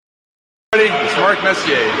It's Mark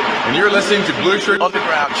Messier, and you're listening to Blue Shirt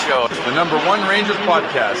Underground Show, the #1 Rangers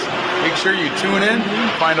podcast. Make sure you tune in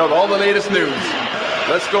and find out all the latest news.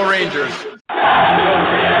 Let's go Rangers!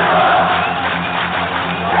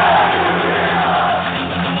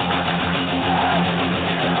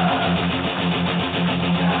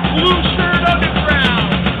 Blue Shirt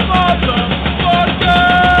Underground, motherfucker!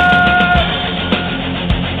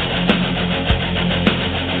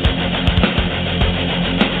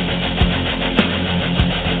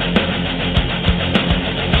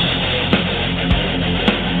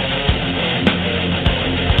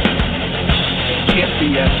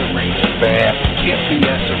 BSU Ranger fan.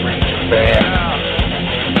 BSU Ranger fan.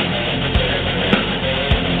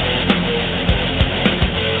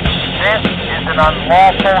 This is an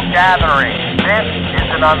unlawful gathering. This is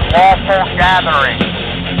an unlawful gathering.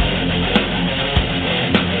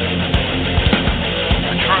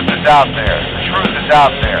 The truth is out there. The truth is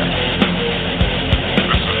out there.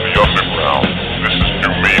 This is the underground. This is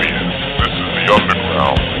new media. This is the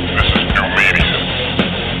underground. This is new media.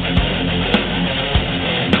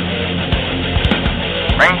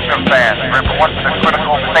 Ranger fans, report to the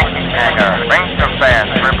critical thinking hangar. Ranger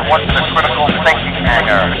fans, report to the critical thinking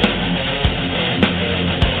hangar.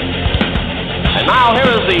 And now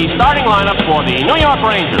here is the starting lineup for the New York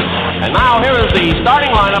Rangers. And now here is the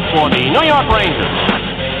starting lineup for the New York Rangers.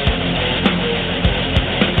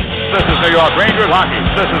 This is New York Rangers hockey.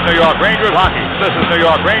 This is New York Rangers hockey. This is New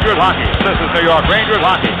York Rangers hockey. This is New York Rangers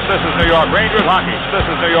hockey. This is New York Rangers hockey. This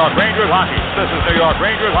is New York Rangers hockey. This is New York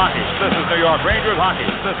Rangers hockey. This is New York Rangers hockey.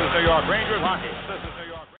 This is New York Rangers hockey. This is New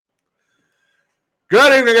York.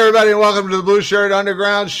 Good evening, everybody, and welcome to the Blue Shirt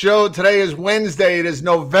Underground Show. Today is Wednesday. It is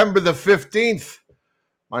November the 15th.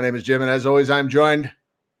 My name is Jim, and as always, I'm joined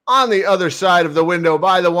on the other side of the window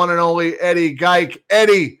by the one and only Eddie Geik.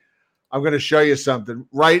 Eddie, I'm going to show you something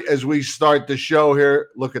right as we start the show here.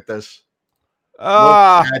 Look at this. Look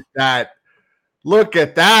at that. Look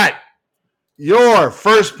at that. Your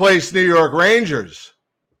first place New York Rangers.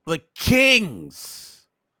 The kings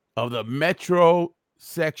of the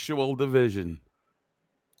metrosexual division.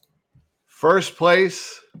 First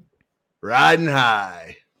place, riding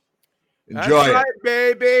high. Enjoy That's right,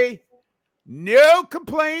 baby. No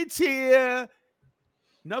complaints here.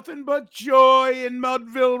 Nothing but joy in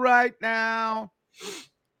Mudville right now.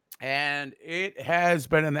 And it has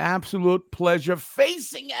been an absolute pleasure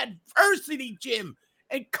facing adversity, Jim,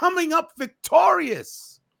 and coming up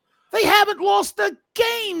victorious. They haven't lost a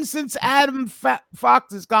game since Adam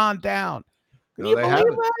Fox has gone down. Can you believe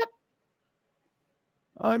that?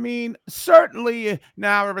 I mean, certainly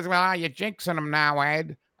now everybody's going, you're jinxing them now,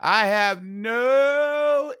 Ed. I have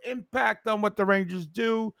no impact on what the Rangers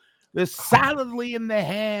do. They're solidly in the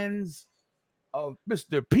hands of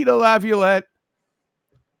Mr. Peter Laviolette,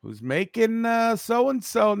 who's making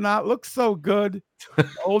so-and-so not look so good.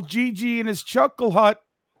 Old Gigi in his chuckle hut.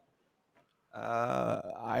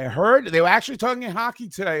 I heard they were actually talking hockey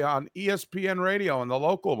today on ESPN radio, on the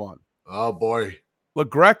local one. Oh, boy.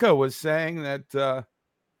 LaGreca was saying that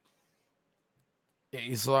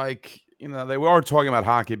he's like, you know, they were talking about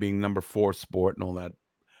hockey being number 4 sport and all that,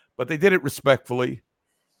 but they did it respectfully.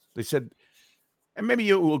 They said, and maybe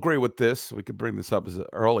you will agree with this, we could bring this up as an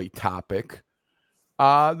early topic,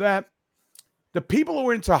 that the people who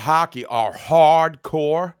are into hockey are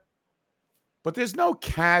hardcore, but there's no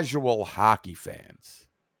casual hockey fans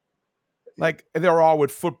like there are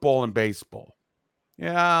with football and baseball. You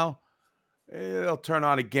know, they'll turn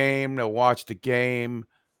on a game, they'll watch the game.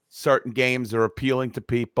 Certain games are appealing to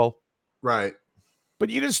people. Right. But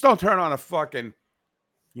you just don't turn on a fucking,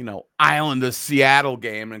 you know, Islanders Seattle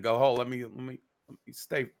game and go, oh, let me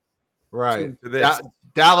stay right to this.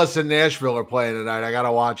 Dallas and Nashville are playing tonight. I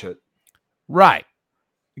gotta watch it. Right.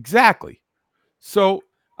 Exactly. So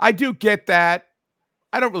I do get that.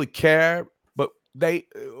 I don't really care, but they,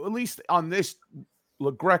 at least on this,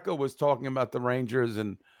 LaGreca was talking about the Rangers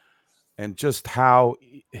and just how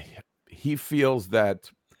he feels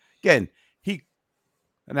that, again, he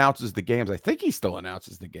announces the games. I think he still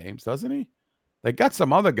announces the games, doesn't he? They got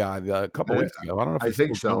some other guy a couple weeks ago. I don't know if I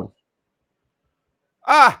think so.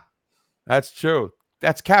 That's true.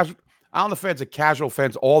 That's casual. Islander fans are casual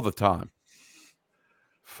fans all the time.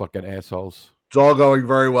 Fucking assholes. It's all going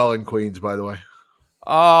very well in Queens, by the way.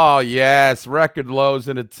 Oh, yes. Record lows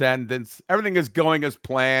in attendance. Everything is going as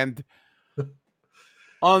planned.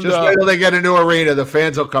 Just wait till they get a new arena. The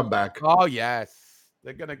fans will come back. Oh, yes.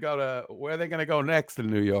 They're going to go to, where are they going to go next in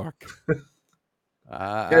New York? They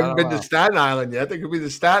haven't been to Staten Island yet. They could be the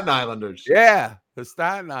Staten Islanders. Yeah, the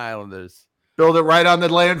Staten Islanders. Build it right on the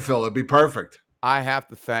landfill. It'd be perfect. I have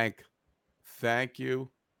to thank you,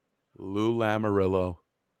 Lou Lamoriello.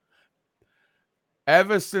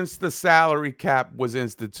 Ever since the salary cap was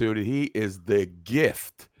instituted, he is the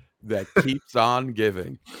gift that keeps on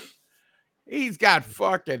giving. He's got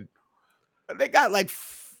fucking. They got like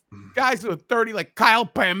guys who are 30, like Kyle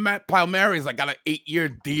Palmieri's like got an 8-year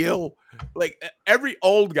deal. Like every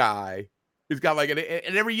old guy has got like and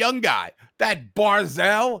every young guy. That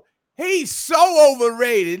Barzell, he's so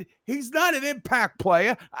overrated. He's not an impact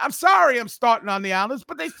player. I'm sorry I'm starting on the Islanders,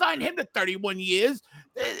 but they signed him to 31 years.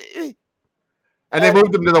 And they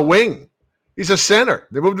moved him to the wing. He's a center.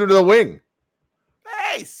 They moved him to the wing.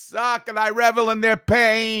 They suck, and I revel in their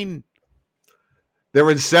pain.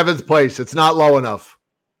 They're in 7th place. It's not low enough.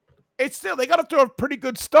 It's still, they got up to a pretty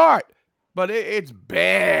good start, but it's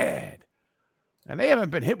bad. And they haven't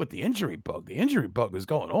been hit with the injury bug. The injury bug is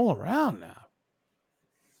going all around now.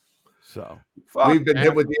 So we've been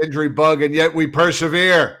hit with the injury bug, and yet we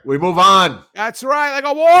persevere. We move on. That's right, like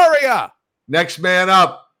a warrior. Next man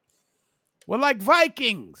up. We're like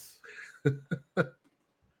Vikings.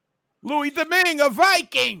 Louis Domingue, a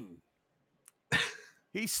Viking.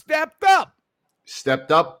 He stepped up.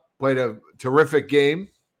 Played a terrific game.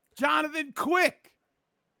 Jonathan Quick.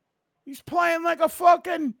 He's playing like a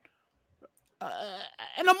fucking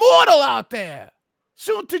an immortal out there.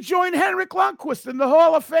 Soon to join Henrik Lundqvist in the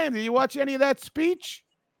Hall of Fame. Did you watch any of that speech?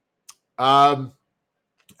 Actually,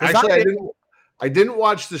 I didn't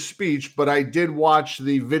watch the speech, but I did watch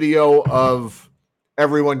the video of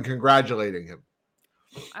everyone congratulating him.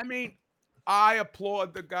 I mean, I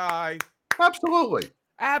applaud the guy. Absolutely.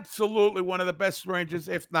 Absolutely one of the best Rangers,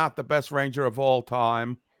 if not the best Ranger of all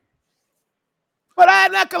time. But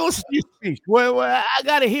I'm not going to listen to your speech. Well, I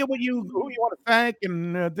got to hear who you want to thank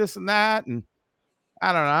and this and that. And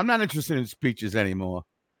I don't know. I'm not interested in speeches anymore.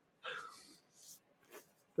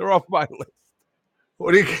 They're off my list.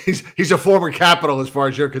 What he's a former Capital as far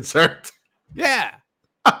as you're concerned. Yeah.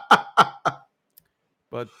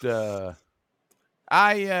 But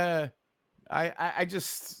I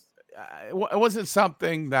just it wasn't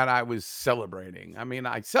something that I was celebrating. I mean,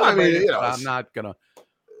 I celebrated, but I'm not gonna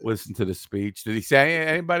listen to the speech. Did he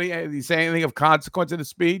say anything of consequence in the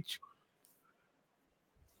speech?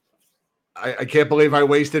 I can't believe I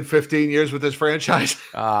wasted 15 years with this franchise.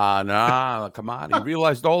 No, come on. He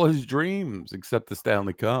realized all his dreams except the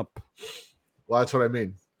Stanley Cup. Well, that's what I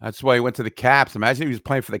mean. That's why he went to the Caps. Imagine if he was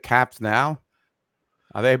playing for the Caps now.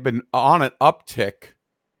 They've been on an uptick.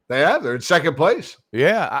 They have. They're in 2nd place.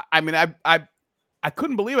 Yeah. I mean, I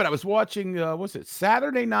couldn't believe it. I was watching, what's it,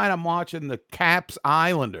 Saturday night, I'm watching the Caps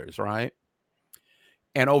Islanders, right?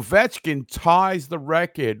 And Ovechkin ties the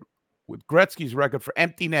record with Gretzky's record for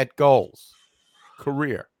empty net goals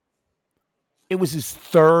career. It was his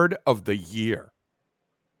 3rd of the year.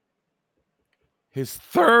 His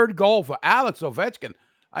 3rd goal for Alex Ovechkin.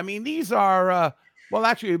 I mean, these are, well,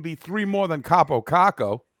 actually, it'd be 3 more than Capo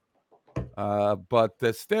Caco. But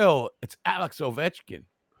still, it's Alex Ovechkin.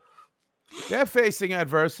 They're facing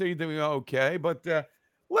adversity, doing okay. But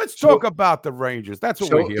let's talk about the Rangers. That's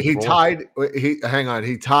what we're here for. He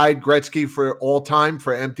tied Gretzky for all time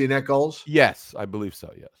for empty net goals. Yes, I believe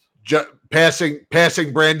so. Yes,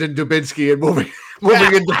 passing Brandon Dubinsky and moving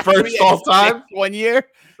into first all time 1 year.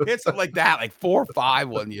 It's something like that, like 4 or 5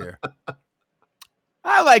 1 year.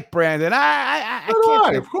 I like Brandon. I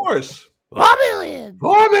can't. Of course. 4 million.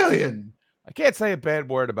 4 million. I can't say a bad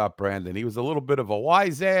word about Brandon. He was a little bit of a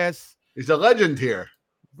wise ass. He's a legend here.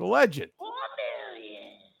 The legend. 4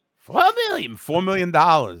 million. $4 million.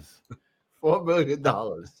 $4 million.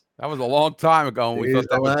 That was a long time ago, and we thought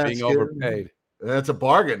that was being overpaid. That's a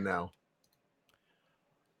bargain now.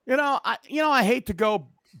 I hate to go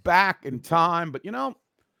back in time, but I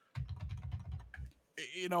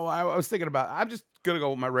was thinking about. I'm just gonna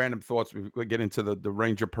go with my random thoughts. We get into the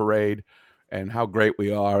Ranger parade and how great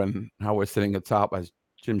we are and how we're sitting atop, as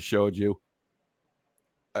Jim showed you,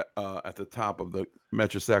 at the top of the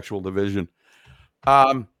metrosexual division.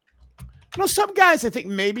 Some guys, I think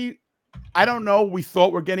maybe, I don't know, we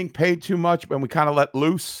thought we're getting paid too much, but we kind of let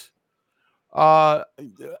loose.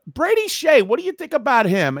 Brady Shea, what do you think about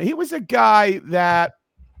him? He was a guy that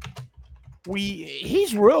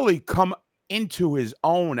he's really come into his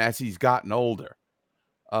own as he's gotten older.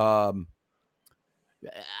 I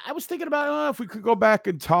was thinking about if we could go back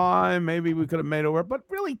in time, maybe we could have made it work. But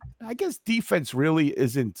really, I guess defense really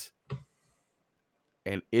isn't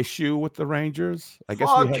an issue with the Rangers. I guess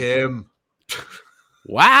Fuck him.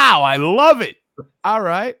 Wow, I love it. All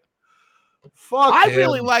right. I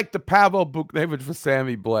really like the Pavel Buchnevich for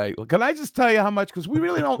Sammy Blais. Can I just tell you how much? Because we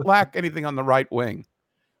really don't lack anything on the right wing.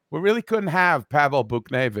 We really couldn't have Pavel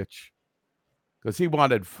Buchnevich because he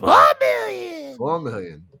wanted $4 million. $4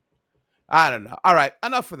 million. I don't know. All right,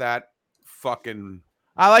 enough of that. Fucking,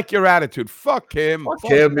 I like your attitude. Fuck him.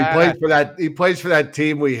 Fuck him. He that. plays for that. He plays for that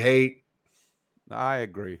team we hate. I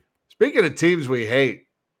agree. Speaking of teams we hate,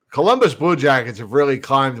 Columbus Blue Jackets have really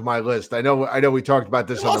climbed my list. I know. We talked about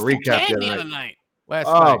this on the recap the other night. Last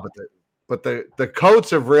night. But the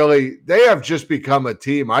Coats have really. They have just become a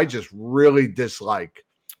team I just really dislike.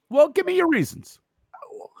 Well, give me your reasons.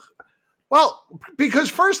 Well, because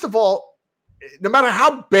first of all, no matter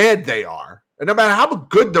how bad they are, and no matter how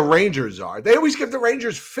good the Rangers are, they always give the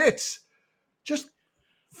Rangers fits. Just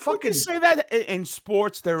fucking you say that in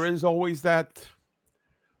sports, there is always that.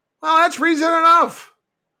 Well, that's reason enough.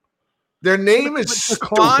 Their name is to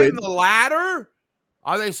climb stupid. the ladder.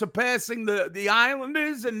 Are they surpassing the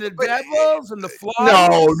Islanders and the Devils and the Flyers?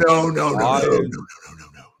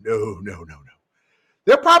 No.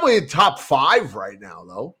 They're probably in top 5 right now,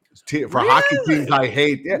 though. For hockey teams I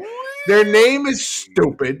hate. Yeah. Their name is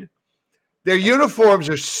stupid. Their uniforms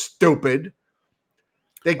are stupid.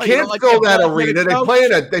 They can't fill that arena.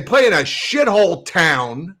 They play in a shithole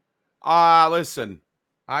town. Listen,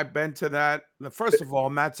 I've been to that. First of all,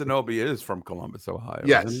 Matt Zenobia is from Columbus, Ohio.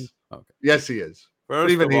 Yes. Okay. Yes, he is.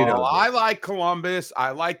 First of all, I like Columbus.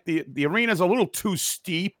 I like the arena's a little too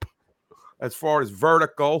steep as far as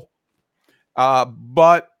vertical.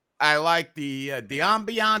 But I like the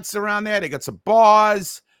ambiance around there. They got some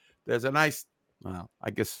bars. There's a nice, well,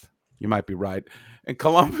 I guess you might be right. In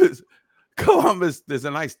Columbus, there's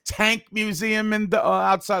a nice tank museum in the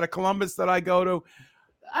outside of Columbus that I go to.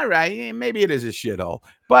 All right, maybe it is a shithole,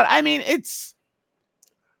 but I mean,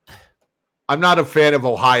 I'm not a fan of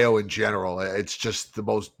Ohio in general. It's just the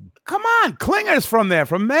most. Come on, Klinger's from there,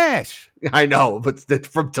 from MASH. I know, but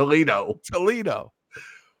from Toledo.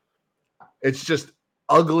 It's just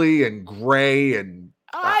ugly and gray, and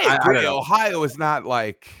I agree. Ohio is not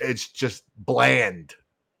like. It's just bland.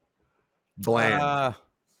 Trying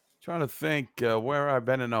to think where I've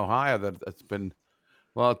been in Ohio that's been.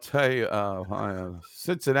 Well, I'll tell you, Ohio,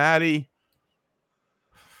 Cincinnati.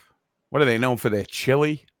 What are they known for? Their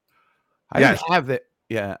chili. I didn't have that.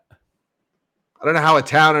 Yeah. I don't know how a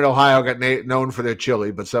town in Ohio got known for their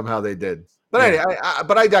chili, but somehow they did. But anyway,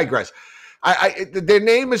 I digress. Their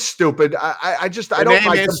name is stupid. I don't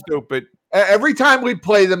like them. Stupid. Every time we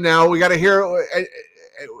play them now, we got to hear.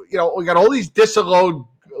 We got all these disallowed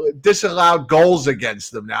goals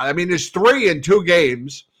against them now. I mean, there's 3 in 2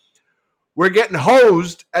 games. We're getting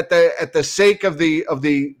hosed at the sake of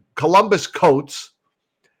the Columbus Coats,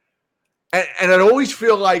 and I always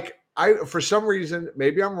feel like for some reason,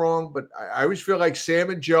 maybe I'm wrong, but I always feel like Sam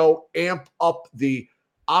and Joe amp up the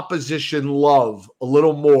opposition love a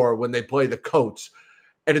little more when they play the Coats.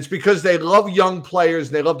 And it's because they love young players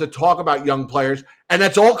and they love to talk about young players. And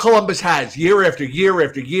that's all Columbus has year after year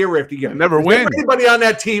after year after year. Never win. Anybody on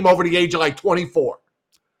that team over the age of like 24.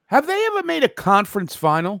 Have they ever made a conference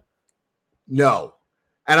final? No.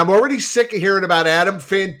 And I'm already sick of hearing about Adam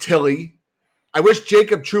Fantilli. I wish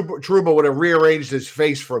Jacob Trouba would have rearranged his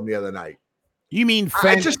face for him the other night. You mean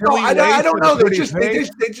Fantilli? I don't know.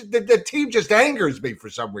 The team just angers me for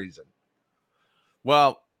some reason.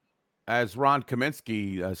 Well, as Ron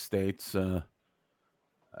Kaminsky states,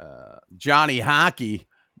 Johnny Hockey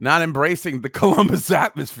not embracing the Columbus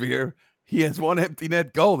atmosphere. He has one empty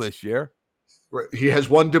net goal this year. He has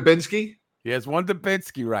one Dubinsky? He has one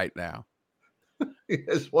Dubinsky right now. He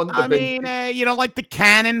has one Dubinsky. I mean, you don't like the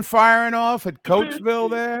cannon firing off at Coatesville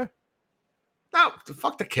there? No,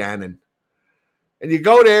 fuck the cannon. And you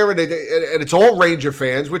go there, and it's all Ranger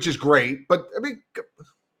fans, which is great. But, I mean,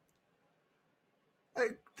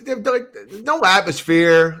 there's no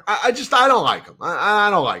atmosphere. I don't like them.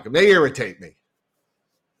 I don't like them. They irritate me.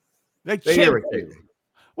 They irritate me.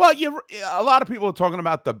 Well, a lot of people are talking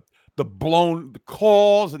about the blown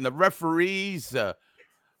calls and the referees.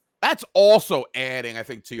 That's also adding, I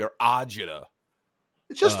think, to your agita.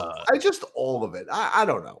 It's just, all of it. I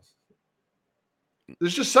don't know.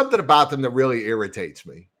 There's just something about them that really irritates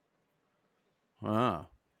me. I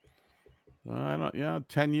don't.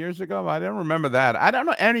 10 years ago, I don't remember that. I don't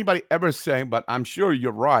know anybody ever saying, but I'm sure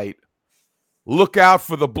you're right. Look out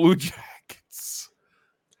for the Blue Jackets.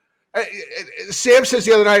 Sam says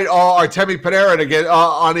the other night, Artemi Panarin again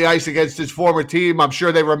on the ice against his former team. I'm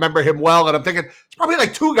sure they remember him well, and I'm thinking there's probably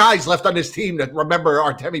like 2 guys left on this team that remember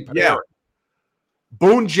Artemi Panarin. Yeah.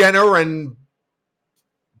 Boone Jenner and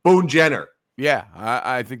Boone Jenner. Yeah,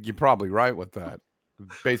 I think you're probably right with that.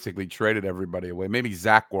 Basically traded everybody away. Maybe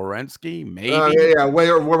Zach Werenski, maybe.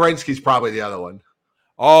 Werenski's probably the other one.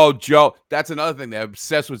 Oh, Joe, that's another thing. They're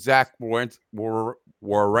obsessed with Zach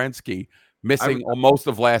Werenski, missing most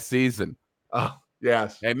of last season. Oh,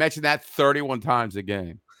 yes. They mentioned that 31 times a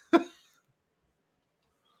game.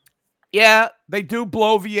 Yeah, they do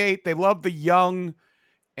bloviate. They love the young.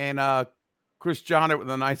 And Chris Johnner with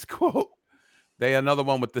a nice quote. They another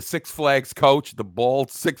one with the Six Flags coach, the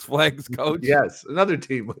bald Six Flags coach. Yes, another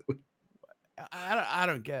team. I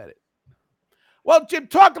don't get it. Well, Jim,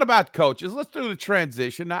 talking about coaches, let's do the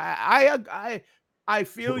transition. I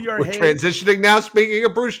feel your We're hate. transitioning now. Speaking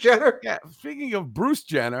of Bruce Jenner, Yeah. Speaking of Bruce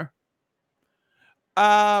Jenner,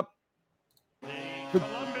 Columbus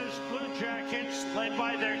Blue Jackets, led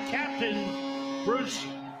by their captain, Bruce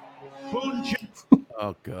Boone.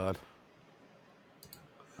 Oh God,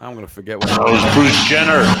 I'm gonna forget what. That was Bruce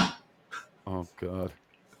Jenner. Oh God,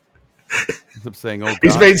 I'm saying, oh God.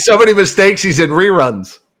 He's made so many mistakes. He's in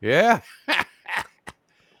reruns. Yeah.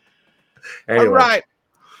 Anyway.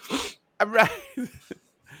 All right.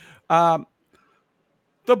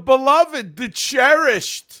 The beloved, the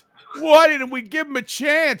cherished. Why didn't we give him a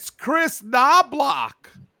chance? Chris Knobloch.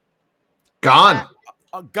 Gone.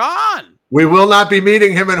 Gone. We will not be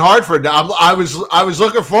meeting him in Hartford. I was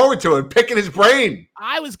looking forward to it, picking his brain.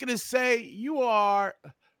 I was going to say you are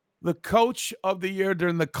the coach of the year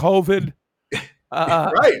during the COVID.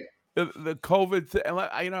 Right. The COVID,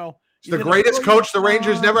 It's the greatest coach the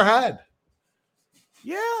Rangers never had.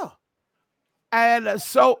 Yeah. And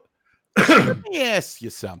so let me ask you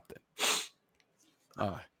something.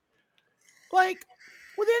 Like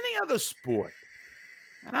with any other sport,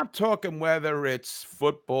 and I'm talking whether it's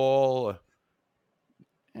football,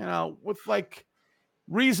 with like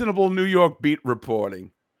reasonable New York beat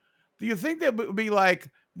reporting, do you think that would be like,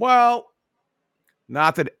 well,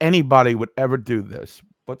 not that anybody would ever do this,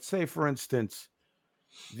 but say, for instance,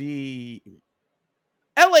 the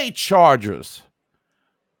LA Chargers.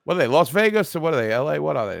 What are they, Las Vegas, or what are they, LA?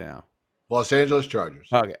 What are they now? Los Angeles Chargers.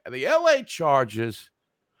 Okay. The LA Chargers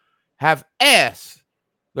have asked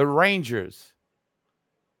the Rangers,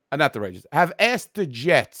 not the Rangers, have asked the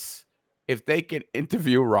Jets if they can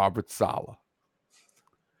interview Robert Saleh.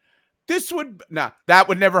 That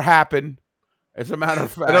would never happen. As a matter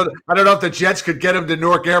of fact, I don't know if the Jets could get him to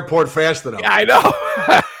Newark Airport fast enough. Yeah, I know.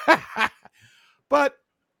 But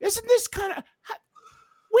isn't this kind of...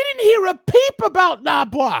 We didn't hear a peep about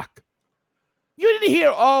Knobloch. You didn't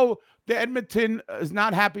hear, the Edmonton is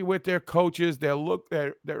not happy with their coaches. They're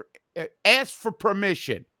asked for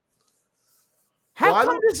permission. How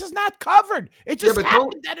come this is not covered? It just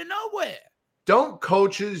happened out of nowhere. Don't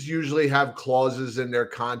coaches usually have clauses in their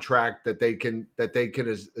contract that they can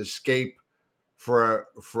escape for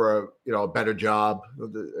a better job?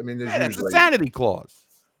 I mean, there's that's usually a sanity clause.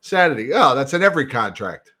 Sanity. Oh, that's in every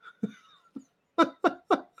contract.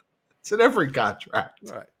 It's in every contract.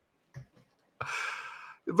 Right.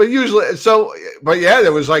 But usually,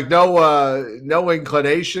 there was like no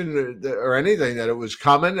inclination or anything that it was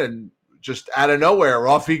coming, and just out of nowhere,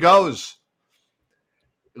 off he goes.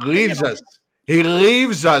 Leaves us. He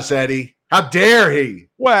leaves us, Eddie. How dare he?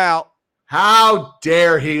 Well, how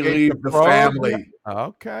dare he leave the family?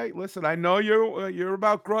 Okay, listen, I know you're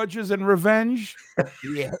about grudges and revenge.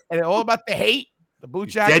 Yeah, and all about the hate. The Blue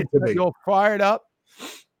Jackets, you're fired up.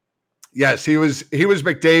 Yes, he was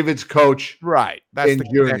McDavid's coach, right? That's in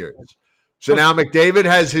juniors. So now McDavid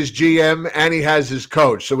has his GM and he has his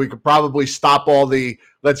coach. So we could probably stop all the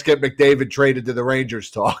let's get McDavid traded to the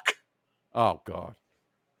Rangers talk. Oh God,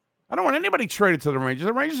 I don't want anybody traded to the Rangers.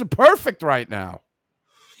 The Rangers are perfect right now.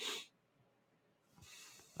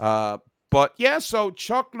 But yeah, so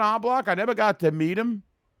Chuck Knobloch, I never got to meet him.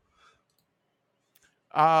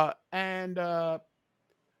 And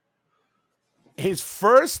his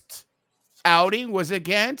first outing was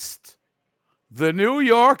against the New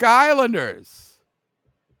York Islanders.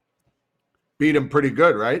 Beat him pretty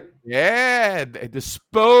good, right? Yeah, they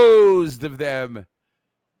disposed of them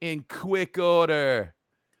in quick order.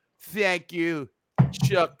 Thank you,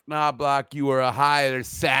 Chuck Knobloch. You were a hired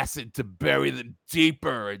assassin to bury them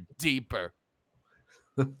deeper and deeper.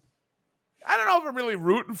 I don't know if I'm really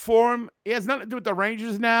rooting for him. He has nothing to do with the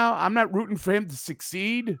Rangers now. I'm not rooting for him to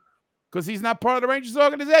succeed because he's not part of the Rangers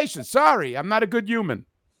organization. Sorry, I'm not a good human.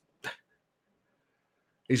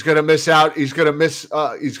 He's going to miss out. He's going to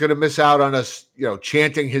miss out on us,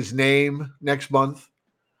 chanting his name next month.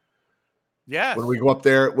 Yes. When we go up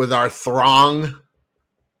there with our throng.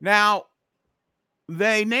 Now,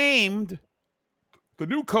 they named the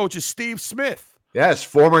new coach is Steve Smith. Yes,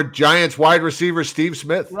 former Giants wide receiver Steve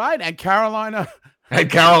Smith. Right, and Carolina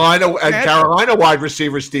wide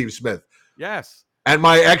receiver Steve Smith. Yes. And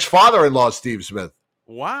my ex-father-in-law Steve Smith.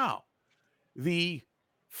 Wow. The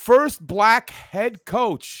first black head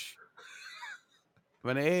coach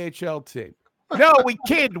of an AHL team. No, we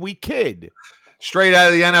kid. Straight out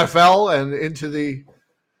of the NFL and into the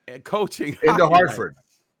coaching into Hartford.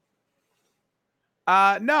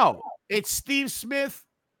 No, it's Steve Smith.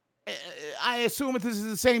 I assume this is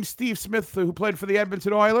the same Steve Smith who played for the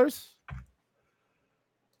Edmonton Oilers.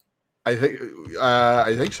 I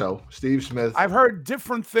think so. Steve Smith. I've heard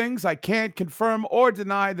different things. I can't confirm or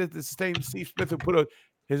deny that it's the same Steve Smith who put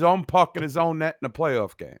his own puck in his own net in a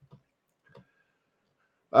playoff game.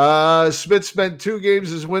 Smith spent 2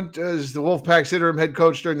 games as the Wolfpack's interim head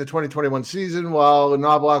coach during the 2021 season, while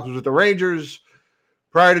Knobloch was with the Rangers.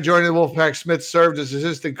 Prior to joining the Wolfpack, Smith served as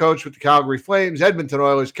assistant coach with the Calgary Flames, Edmonton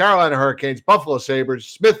Oilers, Carolina Hurricanes, Buffalo Sabres.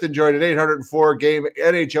 Smith enjoyed an 804-game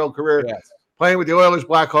NHL career. Yes. Playing with the Oilers,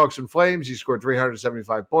 Blackhawks, and Flames. He scored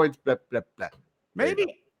 375 points. Blah, blah, blah.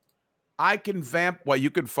 Maybe I can vamp. Well,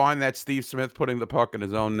 you can find that Steve Smith putting the puck in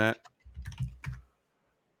his own net.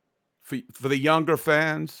 For the younger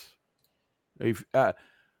fans.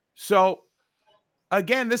 So,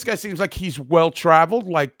 again, this guy seems like he's well-traveled,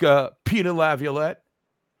 like Peter Laviolette.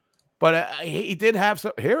 But he did have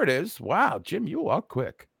some. Here it is. Wow, Jim, you are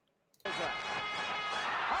quick.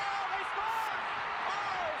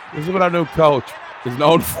 This is what our new coach is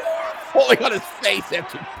known for, falling on his face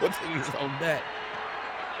after he puts it in his own net.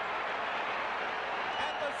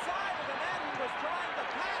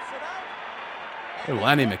 Hey,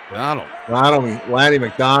 Lanny McDonald. Lanny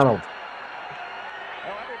McDonald.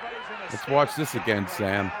 Let's watch this again,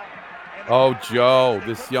 Sam. Oh, Joe,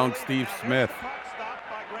 this young Steve Smith.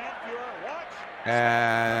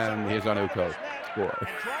 And here's our new coach. Score.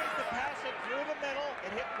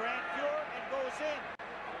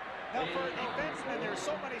 Now for a defenseman, there's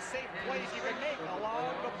so many safe plays you can make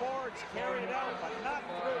along the boards, carry it out, but not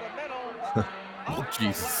through the middle. Oh,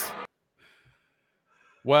 Jesus.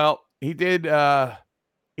 Well, he did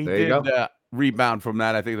rebound from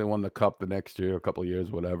that. I think they won the cup the next year, a couple of years,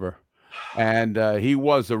 whatever. And he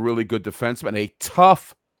was a really good defenseman, a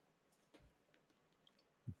tough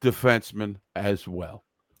defenseman as well.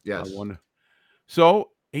 Yes. So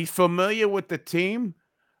he's familiar with the team.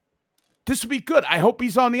 This would be good. I hope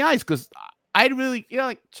he's on the ice because I really,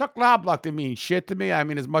 like Chuck Knobloch didn't mean shit to me. I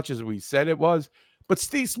mean, as much as we said it was. But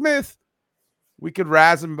Steve Smith, we could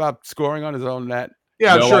razz him about scoring on his own net.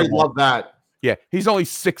 Yeah, I'm sure he'd love that. Yeah, he's only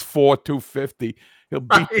 6'4", 250. He'll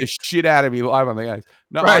beat the shit out of me live on the ice.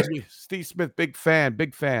 No, right. Steve Smith, big fan.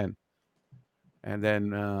 And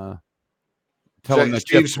then tell him that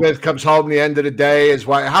Steve Smith comes home at the end of the day. His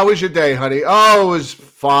wife, how was your day, honey? Oh, it was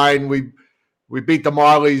fine. We beat the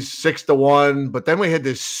Marlies 6-1, but then we had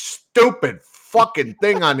this stupid fucking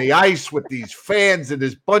thing on the ice with these fans and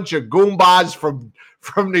this bunch of goombas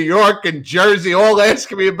from New York and Jersey all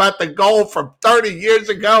asking me about the goal from 30 years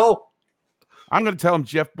ago. I'm going to tell him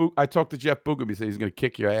I talked to Jeff Boogum. He said he's going to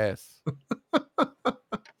kick your ass.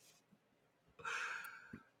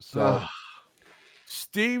 So,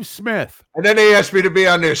 Steve Smith. And then they asked me to be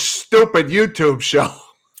on this stupid YouTube show.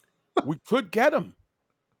 We could get him.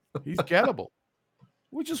 He's gettable.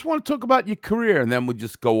 We just want to talk about your career, and then we'll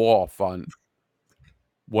just go off on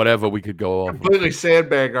whatever we could go off. Completely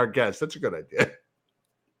sandbag our guests. That's a good idea.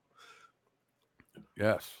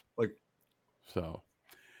 Yes.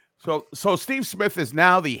 So Steve Smith is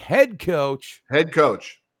now the head coach. Head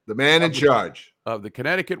coach, the man in charge of the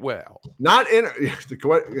Connecticut Whale.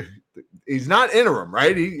 He's not interim,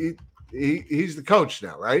 right? He's the coach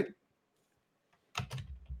now, right?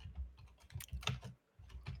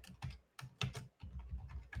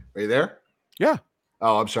 Are you there? Yeah.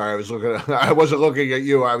 Oh, I'm sorry. I wasn't looking at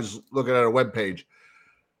you. I was looking at a webpage.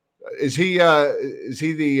 Is he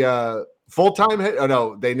the full-time head? Oh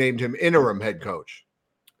no, they named him interim head coach.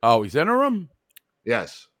 Oh, he's interim?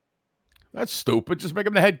 Yes. That's stupid. Just make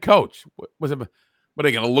him the head coach. What are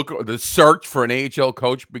they going to look at? The search for an AHL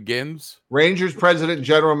coach begins? Rangers president and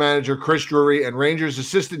general manager Chris Drury and Rangers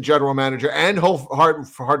assistant general manager and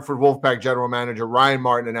Hartford Wolfpack general manager Ryan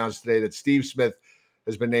Martin announced today that Steve Smith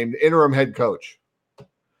has been named interim head coach.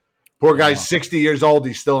 Poor guy's 60 years old.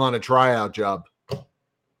 He's still on a tryout job.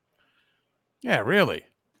 Yeah, really?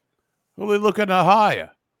 Who are they looking to hire?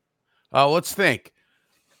 Let's think.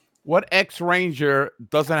 What ex-Ranger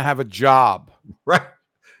doesn't have a job? Right.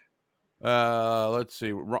 Let's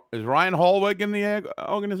see. Is Ryan Holwig in the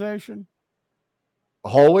organization?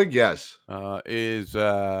 Holwig, yes. What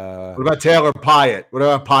about Taylor Pyatt? What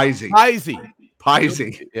about Pisey? Pisey.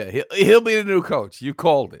 Yeah, he'll be the new coach. You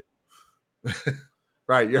called it.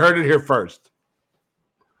 Right. You heard it here first.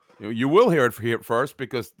 You will hear it here first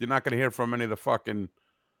because you're not going to hear from any of the fucking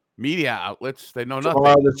media outlets. They know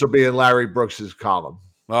nothing. This will be in Larry Brooks's column.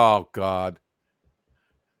 Oh, God.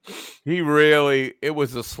 It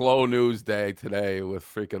was a slow news day today with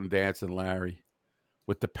freaking Dancing Larry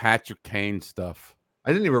with the Patrick Kane stuff.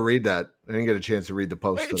 I didn't even read that. I didn't get a chance to read the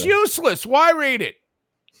post. It's useless. Why read it?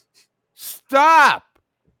 Stop.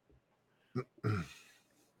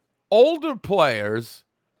 Older players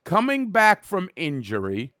coming back from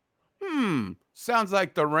injury. Sounds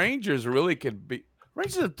like the Rangers really could be.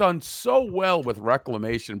 Rangers have done so well with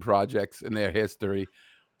reclamation projects in their history.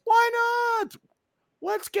 Why not?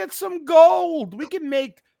 Let's get some gold. We can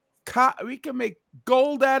make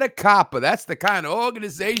gold out of copper. That's the kind of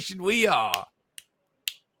organization we are.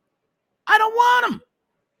 I don't want them.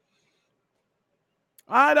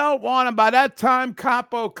 I don't want them. By that time,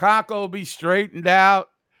 Capo Caco will be straightened out.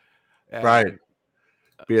 Right.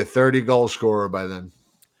 Be a 30-goal scorer by then.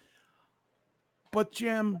 But,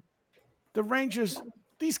 Jim, the Rangers,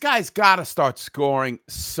 these guys got to start scoring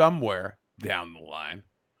somewhere down the line.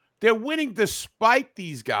 They're winning despite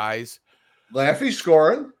these guys. Laffy's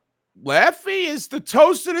scoring. Laffy is the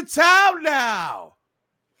toast of the town now.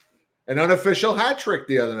 An unofficial hat trick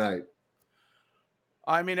the other night.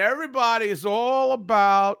 I mean, everybody is all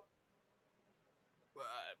about,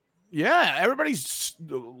 everybody's,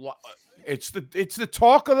 it's the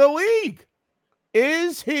talk of the league.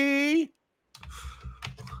 Is he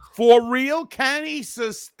for real? Can he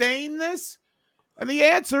sustain this? And the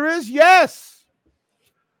answer is yes.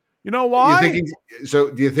 You know why? Do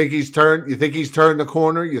you think he's turned? You think he's turned the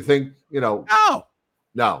corner? You think, No.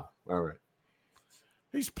 No. All right.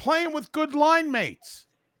 He's playing with good line mates.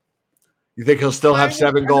 You think he'll still have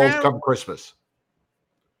 7 goals come Christmas?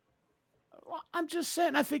 Well, I'm just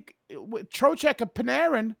saying, I think with Trocheck and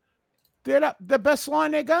Panarin, they're the best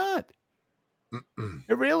line they got.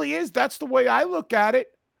 It really is. That's the way I look at it.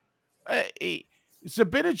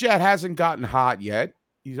 Zibanejad hasn't gotten hot yet.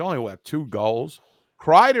 He's only 2 goals.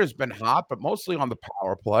 Kreider's been hot, but mostly on the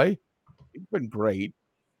power play. He's been great.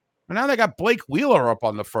 And now they got Blake Wheeler up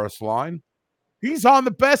on the first line. He's on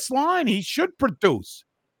the best line. He should produce.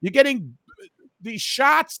 You're getting these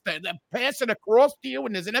shots that pass it across to you,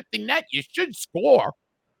 and there's an empty net. You should score.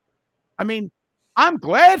 I mean, I'm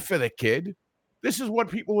glad for the kid. This is what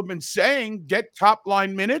people have been saying. Get top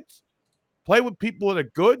line minutes. Play with people that are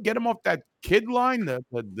good. Get him off that kid line, the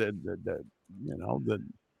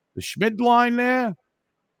Schmid line there.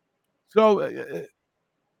 So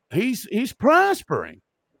he's prospering,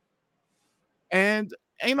 and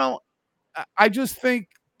I just think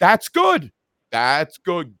that's good. That's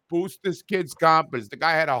good. Boost this kid's confidence. The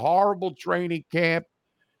guy had a horrible training camp.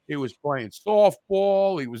 He was playing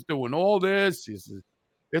softball. He was doing all this.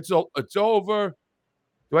 It's over.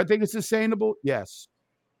 Do I think it's sustainable? Yes,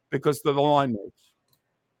 because of the line mates.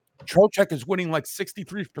 Trocheck is winning like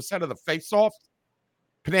 63% of the faceoffs.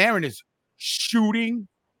 Panarin is shooting.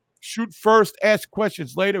 Shoot first, ask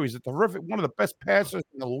questions later. He's a terrific, one of the best passers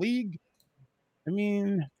in the league. I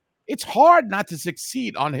mean, it's hard not to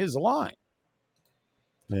succeed on his line.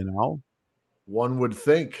 One would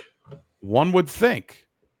think.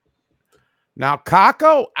 Now,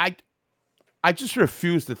 Kako, I just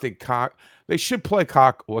refuse to think they should play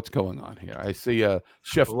Kako. What's going on here? I see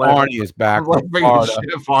Chef Arnie is back.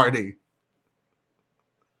 Chef Arnie.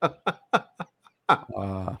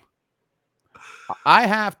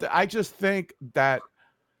 I just think that,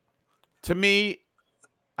 to me,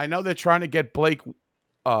 I know they're trying to get Blake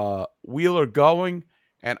Wheeler going,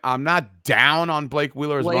 and I'm not down on Blake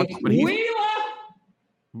Wheeler as much. But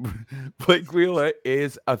Blake Wheeler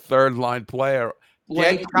is a third-line player.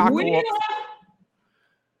 Get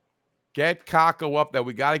Kako up there.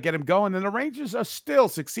 We got to get him going. And the Rangers are still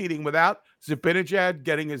succeeding without Zibanejad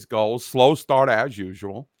getting his goals. Slow start as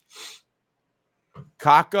usual.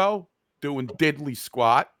 Kako doing diddly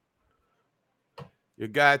squat. You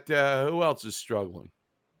got who else is struggling?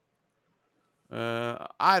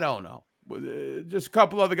 I don't know. Just a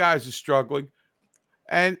couple other guys are struggling.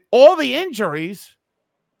 And all the injuries,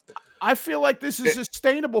 I feel like this is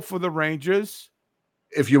sustainable for the Rangers.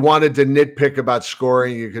 If you wanted to nitpick about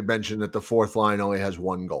scoring, you could mention that the fourth line only has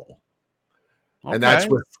 1 goal. Okay.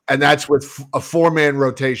 And that's with a 4-man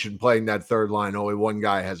rotation playing that third line. Only one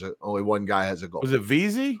guy has a goal. Was it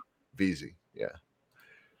Veazey? Veazey, yeah.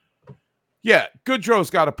 Yeah, Goodrow's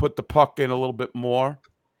got to put the puck in a little bit more.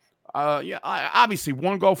 Obviously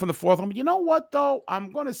 1 goal from the fourth line. But you know what, though?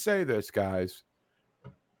 I'm going to say this, guys.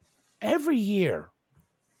 Every year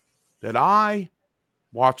that I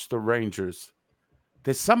watch the Rangers,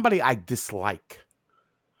 there's somebody I dislike.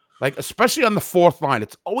 Like, especially on the fourth line.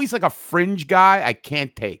 It's always like a fringe guy I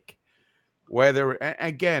can't take. Whether it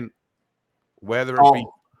be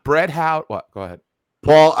Brett Howard. What? Go ahead.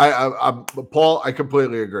 Paul, I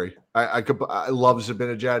completely agree. I love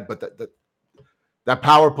Zibanejad, but that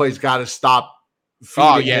power play's got to stop.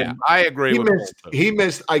 Oh yeah, him. I agree. He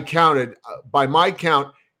missed. I counted by my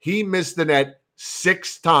count. He missed the net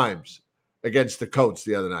 6 times against the Coats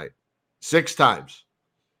the other night. 6 times.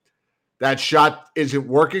 That shot isn't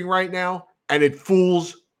working right now, and it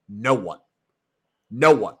fools no one.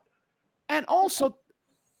 No one. And also,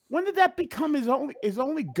 when did that become his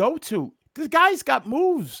only go-to? This guy's got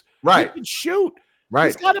moves. Right. He can shoot. Right.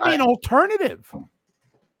 He's got to be an alternative.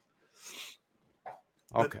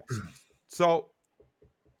 Okay. So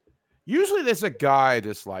usually there's a guy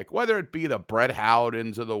that's like, whether it be the Brett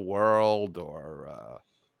Howdens of the world or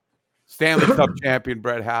Stanley Cup champion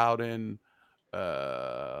Brett Howden,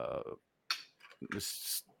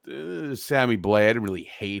 Sammy Blay. I didn't really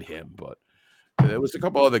hate him, but there was a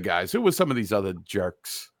couple other guys. Who was some of these other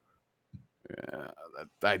jerks that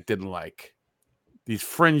I didn't like? These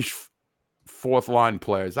fringe fourth line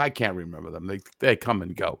players. I can't remember them. They come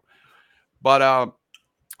and go. But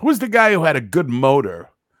who's the guy who had a good motor?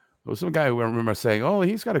 There was some guy who I remember saying, "Oh,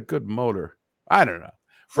 he's got a good motor." I don't know.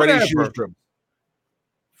 Freddie Whatever. Sjustrom.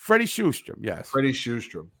 Freddie Sjustrom, yes. Freddie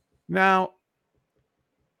Sjustrom. Now,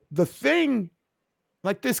 the thing,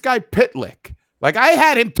 like this guy Pitlick, like I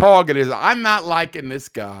had him targeted. I'm not liking this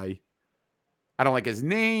guy. I don't like his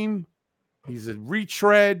name. He's a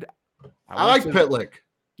retread. I like Pitlick.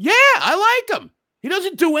 Yeah, I like him. He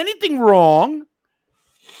doesn't do anything wrong.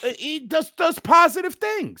 He does positive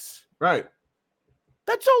things. Right.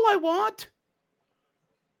 That's all I want.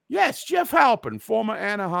 Yes, Jeff Halpern, former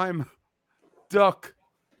Anaheim Duck.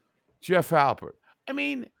 Jeff Halpern. I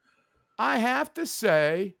mean, I have to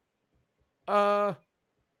say that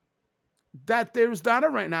there's not a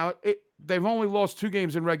right now. They've only lost 2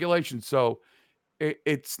 games in regulation, so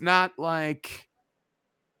it's not like,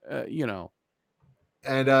 you know.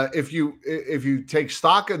 And if you take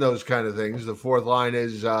stock in those kind of things, the fourth line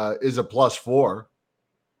is a +4.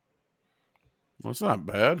 Well, it's not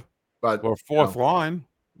bad. But or fourth line.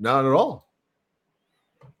 Not at all.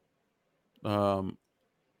 That's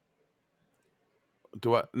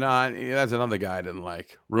another guy I didn't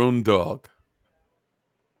like. Rune Dog.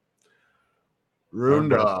 Rune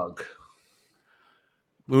Dog.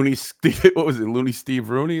 Looney Steve, what was it? Looney Steve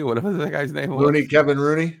Rooney, or whatever that guy's name was. Looney Kevin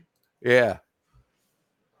Rooney. Yeah.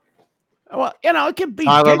 Well, it can be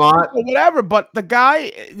Tyler Mott or whatever, but the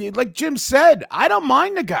guy, like Jim said, I don't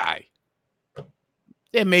mind the guy.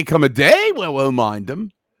 There may come a day where we'll mind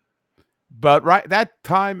him, but that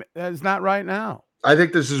time is not right now. I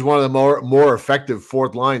think this is one of the more effective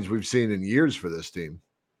fourth lines we've seen in years for this team.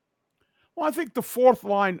 Well, I think the fourth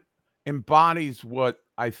line embodies what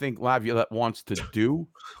I think Laviolette wants to do.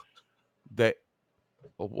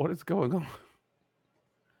 What is going on?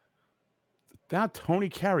 Now Tony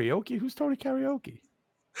Karaoke? Who's Tony Karaoke?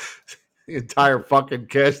 The entire fucking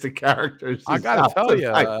cast of characters. I gotta tell you,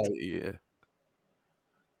 yeah.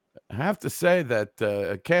 I have to say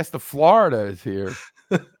that cast of Florida is here.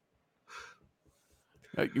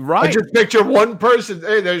 Right. I just picture one person.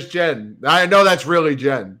 Hey, there's Jen. I know that's really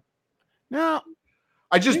Jen. No.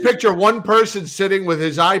 I just picture one person sitting with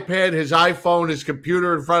his iPad, his iPhone, his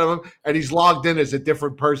computer in front of him, and he's logged in as a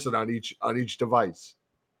different person on each device.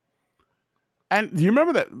 And do you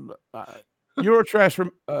remember that Eurotrash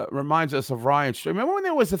reminds us of Ryan Strome? Remember when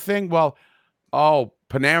there was a thing,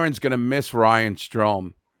 Panarin's going to miss Ryan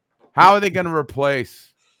Strome. How are they going to replace?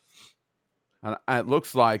 And it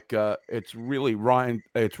looks like it's really Artemi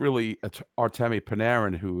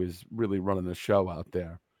Panarin who is really running the show out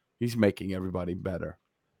there. He's making everybody better.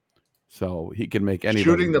 So he can make anybody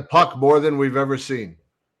shooting the puck more than we've ever seen.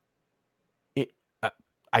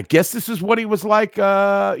 I guess this is what he was like,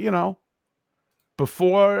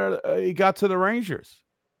 before he got to the Rangers.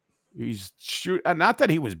 He's not that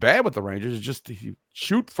he was bad with the Rangers, it's just he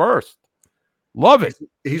shoot first. Love it.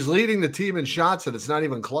 He's leading the team in shots, and it's not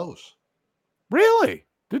even close. Really?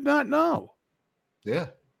 Did not know. Yeah.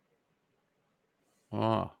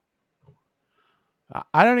 Oh.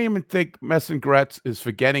 I don't even think Messengretz is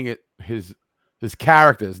forgetting his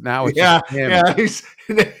characters. Now it's just him. Yeah,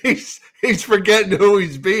 he's forgetting who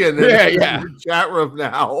he's being in the chat room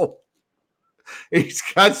now. He's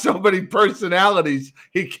got so many personalities,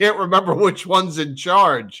 he can't remember which one's in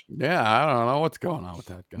charge. Yeah, I don't know what's going on with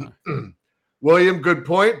that guy. William, good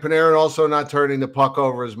point. Panarin also not turning the puck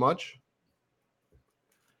over as much.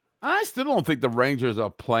 I still don't think the Rangers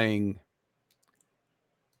are playing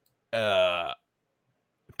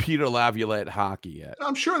Peter Laviolette hockey yet.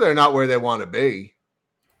 I'm sure they're not where they want to be.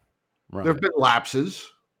 Right. There have been lapses.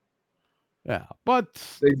 Yeah, but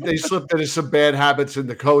they slipped into some bad habits in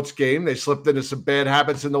the Coats game. They slipped into some bad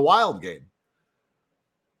habits in the Wild game.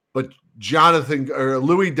 But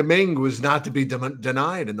Louis Domingue was not to be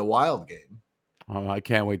denied in the Wild game. Oh, I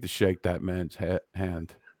can't wait to shake that man's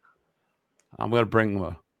hand. I'm going to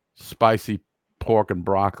bring spicy pork and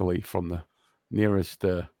broccoli from the nearest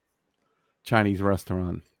Chinese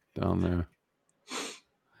restaurant down there.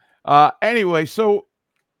 Anyway, so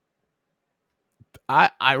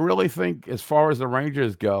I really think as far as the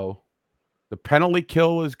Rangers go, the penalty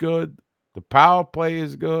kill is good. The power play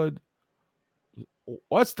is good.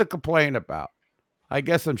 What's to complain about? I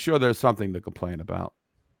guess I'm sure there's something to complain about.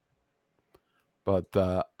 But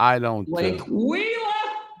I don't. Wheeler?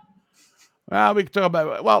 Well, we can talk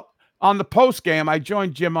about it. Well, on the post game, I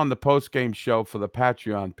joined Jim on the post game show for the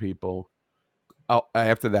Patreon people.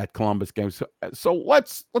 After that Columbus game, so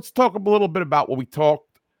let's talk a little bit about what we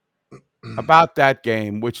talked about that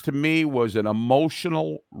game, which to me was an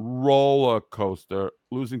emotional roller coaster.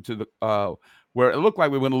 Losing to the where it looked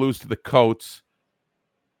like we were going to lose to the Coats,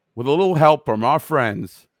 with a little help from our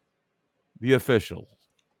friends, the officials.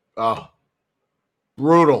 Oh,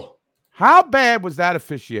 brutal. How bad was that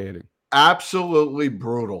officiating? Absolutely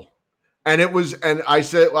brutal. And it was, and I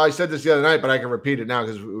said this the other night, but I can repeat it now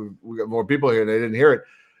because we got more people here and they didn't hear it.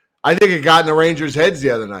 I think it got in the Rangers' heads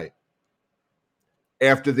the other night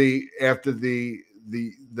after the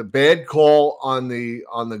bad call on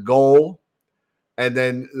the goal, and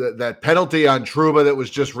then that penalty on Trouba that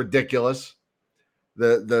was just ridiculous.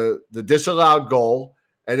 The disallowed goal,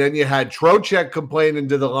 and then you had Trocheck complaining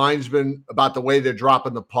to the linesman about the way they're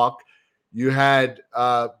dropping the puck. You had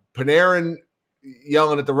Panarin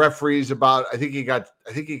yelling at the referees about, I think he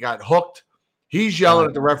got hooked. He's yelling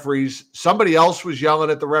at the referees. Somebody else was yelling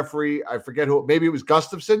at the referee. I forget who. Maybe it was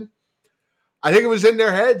Gustafson. I think it was in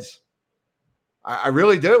their heads. I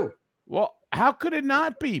really do. Well, how could it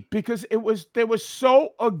not be? Because they were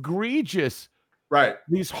so egregious. Right.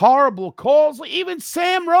 These horrible calls. Even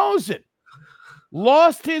Sam Rosen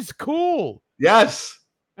lost his cool. Yes.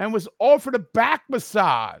 And was offered a back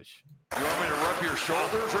massage. You want me to rub your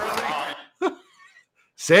shoulders, Randy?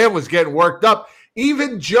 Sam was getting worked up.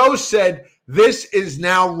 Even Joe said, this is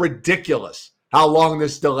now ridiculous how long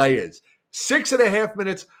this delay is. 6.5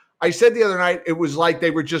 minutes. I said the other night, it was like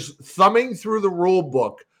they were just thumbing through the rule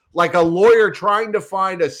book like a lawyer trying to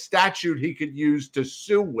find a statute he could use to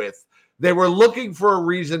sue with. They were looking for a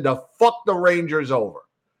reason to fuck the Rangers over.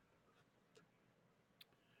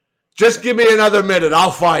 Just give me another minute.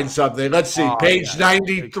 I'll find something. Let's see. Page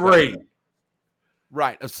 93. Exactly.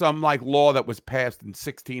 Right. Some like law that was passed in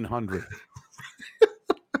 1600.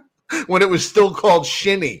 When it was still called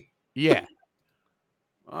shinny. Yeah.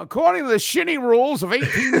 According to the shinny rules of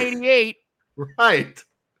 1888. Right.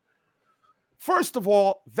 First of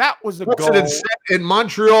all, that was a goal. In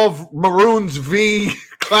Montreal Maroons v.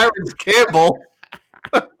 Clarence Campbell.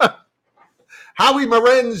 Howie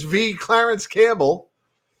Morenz v. Clarence Campbell.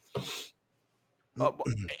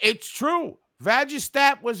 It's true.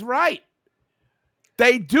 Vagistat was right.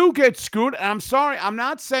 They do get screwed. And I'm sorry, I'm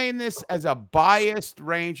not saying this as a biased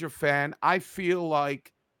Ranger fan. I feel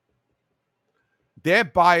like they're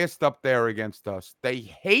biased up there against us. They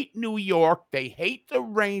hate New York. They hate the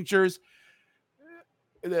Rangers.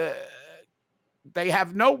 They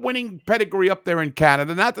have no winning pedigree up there in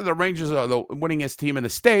Canada. Not that the Rangers are the winningest team in the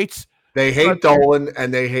States. They hate Dolan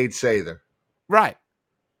and they hate Sather. Right.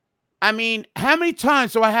 I mean, how many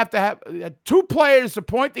times do I have to have two players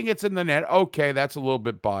pointing it's in the net? Okay, that's a little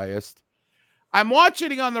bit biased. I'm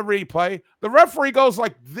watching it on the replay. The referee goes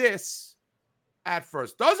like this at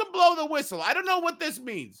first. Doesn't blow the whistle. I don't know what this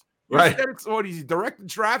means. Right. What, is he directing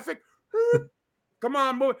traffic? Come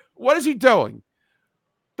on, move. What is he doing?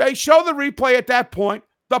 They show the replay at that point.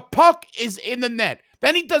 The puck is in the net.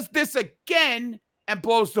 Then he does this again and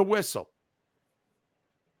blows the whistle.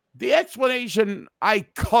 The explanation I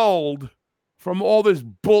culled from all this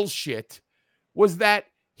bullshit was that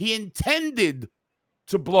he intended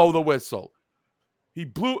to blow the whistle. He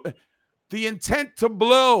blew the intent to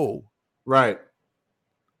blow. Right.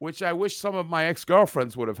 Which I wish some of my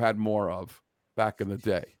ex-girlfriends would have had more of back in the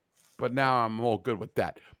day. But now I'm all good with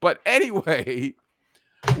that. But anyway,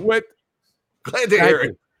 glad to hear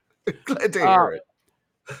it. Glad to hear it.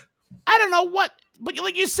 I don't know what, but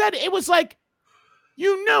like you said, it was like,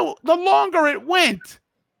 you knew the longer it went,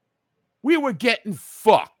 we were getting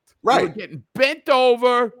fucked. Right. We were getting bent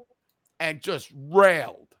over and just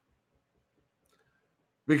railed.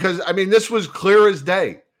 Because, I mean, this was clear as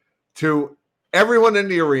day to everyone in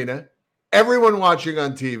the arena, everyone watching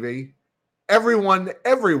on TV, everyone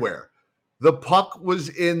everywhere. The puck was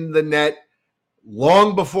in the net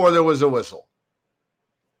long before there was a whistle.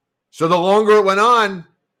 So the longer it went on,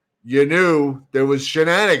 you knew there was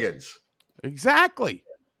shenanigans. Exactly.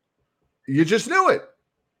 You just knew it.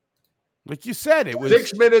 Like you said, it was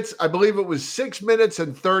 6 minutes. I believe it was 6 minutes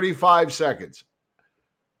and 35 seconds.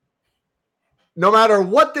 No matter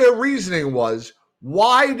what their reasoning was,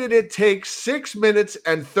 Why did it take 6 minutes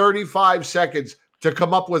and 35 seconds to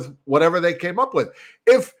come up with whatever they came up with?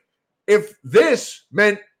 If this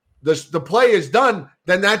meant the play is done,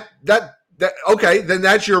 then that okay, then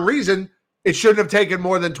that's your reason. It shouldn't have taken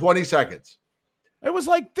more than 20 seconds. It was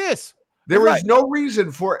like this. There is no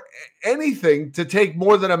reason for anything to take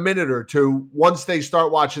more than a minute or two once they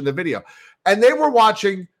start watching the video. And they were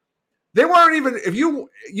watching, they weren't even, if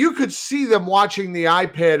you could see them watching the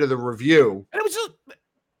iPad of the review. And it was just,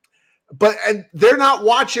 and they're not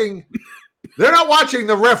watching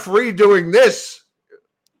the referee doing this.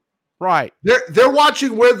 Right. They're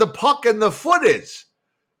watching where the puck and the foot is.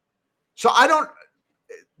 So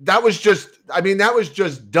that was just like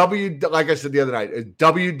I said the other night,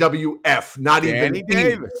 WWF, not Danny even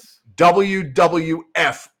Davis.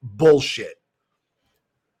 WWF bullshit.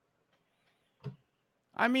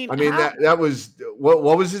 I mean that was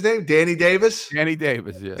what was his name? Danny Davis? Danny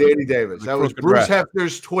Davis, yeah. Danny Davis. That was Bruce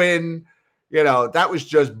Hefner's twin. That was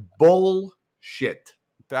just bullshit.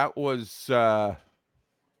 That was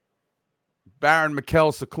Baron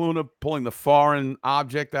Mikhail Cicluna pulling the foreign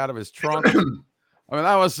object out of his trunk. I mean,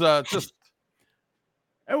 that was it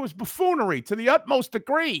was buffoonery to the utmost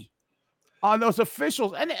degree on those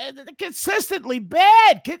officials. And consistently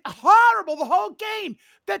bad, horrible the whole game.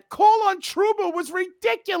 That call on Trouba was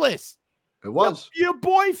ridiculous. It was. Your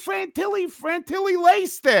boy Fantilli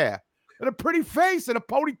Lace there. And a pretty face and a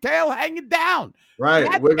ponytail hanging down.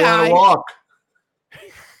 Right. We're going to walk.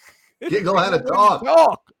 Giggle how to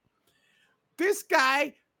talk. This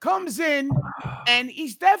guy comes in and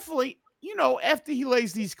he's definitely, after he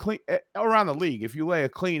lays these clean around the league, if you lay a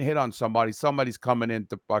clean hit on somebody's coming in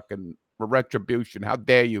to fucking retribution. How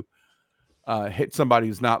dare you hit somebody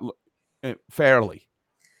who's not fairly?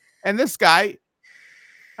 And this guy,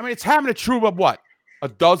 I mean, it's happened to Trouba, what, a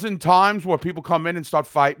dozen times where people come in and start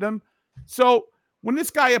fighting him. So when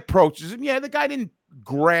this guy approaches him, the guy didn't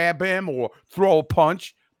grab him or throw a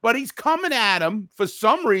punch, but he's coming at him for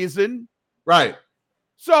some reason. Right.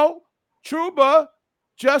 So Trouba,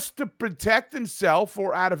 just to protect himself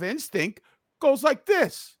or out of instinct, goes like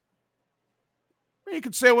this. You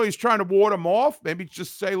could say, well, he's trying to ward him off. Maybe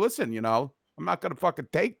just say, listen, I'm not going to fucking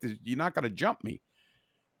take this. You're not going to jump me.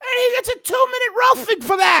 And he gets a 2-minute roughing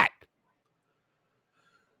for that.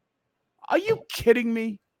 Are you kidding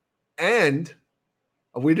me? And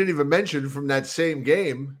we didn't even mention from that same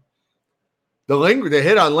game, the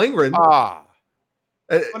hit on Lindgren.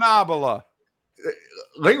 Phenomenal.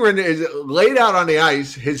 Lindgren is laid out on the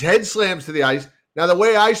ice. His head slams to the ice. Now, the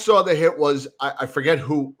way I saw the hit was, I forget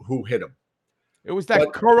who hit him. It was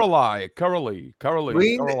that Curly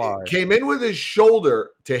came in with his shoulder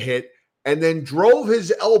to hit and then drove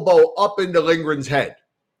his elbow up into Lindgren's head.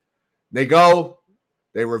 They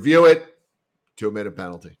review it, 2-minute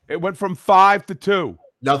penalty. It went from 5 to 2.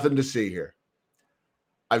 Nothing to see here.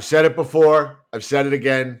 I've said it before. I've said it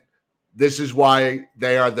again. This is why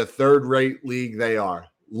they are the third-rate league they are.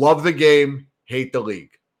 Love the game, hate the league.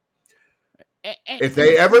 If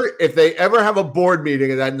they ever have a board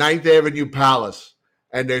meeting at that 9th Avenue Palace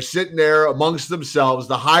and they're sitting there amongst themselves,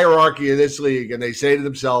 the hierarchy of this league, and they say to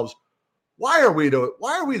themselves, why are we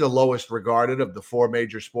the lowest regarded of the 4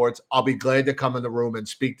 major sports? I'll be glad to come in the room and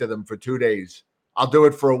speak to them for 2 days. I'll do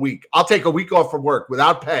it for a week. I'll take a week off from work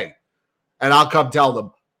without pay, and I'll come tell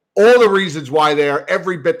them all the reasons why they are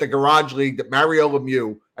every bit the garage league that Mario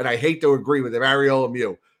Lemieux, and I hate to agree with Mario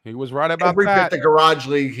Lemieux. He was right about every that. Bit the garage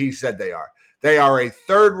league he said they are. They are a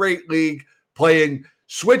third-rate league playing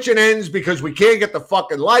switching ends because we can't get the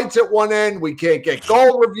fucking lights at one end. We can't get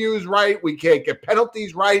goal reviews right. We can't get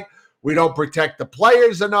penalties right. We don't protect the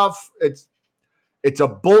players enough. It's a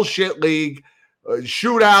bullshit league.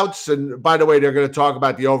 Shootouts, and by the way, they're going to talk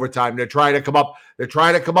about the overtime. They're trying to come up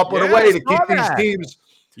with a way to keep these teams.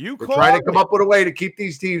 They're trying to come up with a way to keep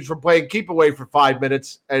these teams from playing keep away for 5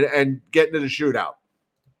 minutes and get into the shootout.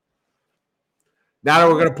 Now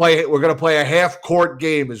we're going to play a half court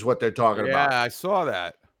game is what they're talking about. Yeah, I saw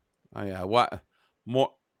that. Oh yeah, what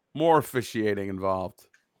more officiating involved.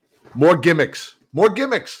 More gimmicks.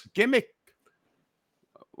 Gimmick.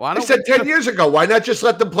 I said 10 years ago, why not just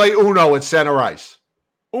let them play Uno at center ice?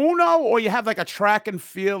 Uno, or you have like a track and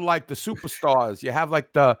field like the Superstars. You have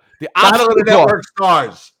like the Battle of the Network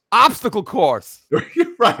Stars. Obstacle course.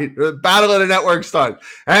 Right. The Battle of the Network Stars.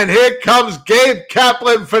 And here comes Gabe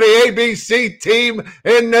Kaplan for the ABC team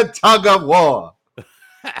in the tug of war.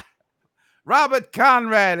 Robert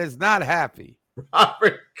Conrad is not happy.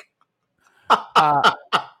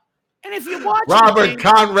 And if you watch Robert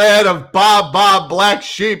Conrad of Bob Black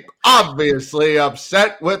Sheep, obviously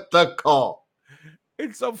upset with the call.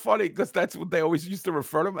 It's so funny because that's what they always used to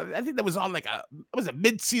refer to him. I think that was on it was a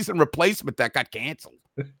mid-season replacement that got canceled.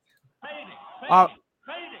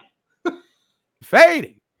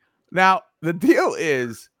 Fading. Now, the deal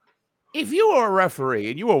is, if you were a referee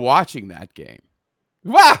and you were watching that game,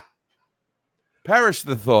 perish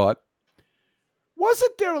the thought,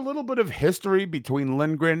 wasn't there a little bit of history between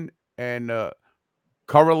Lindgren and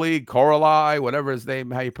Corali, whatever his name,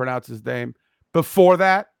 how you pronounce his name, before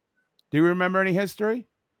that? Do you remember any history?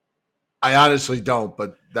 I honestly don't,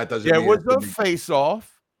 but that doesn't There mean was a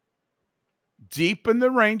face-off deep in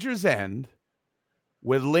the Rangers' end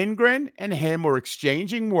where Lindgren and him were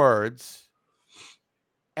exchanging words,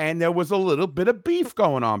 and there was a little bit of beef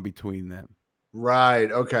going on between them.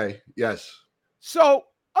 Right. Okay. Yes. So,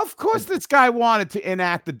 of course, this guy wanted to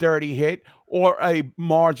enact a dirty hit or a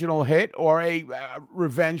marginal hit or a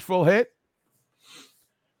revengeful hit.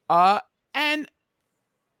 And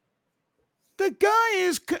the guy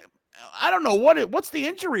is, I don't know what's the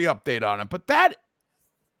injury update on it, but that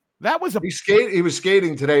was he was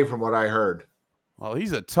skating today from what I heard. Well,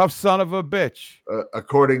 he's a tough son of a bitch.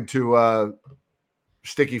 According to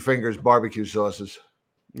Sticky Fingers barbecue sauces.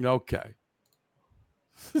 Okay.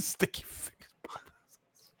 Sticky Fingers.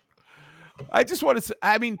 I just want to say,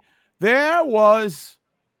 I mean, there was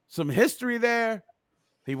some history there.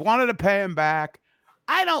 He wanted to pay him back.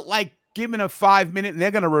 I don't like giving a 5-minute and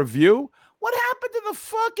they're going to review. What happened to the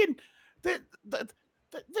fucking...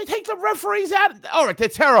 They take the referees out. All right, they're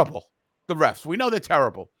terrible. The refs. We know they're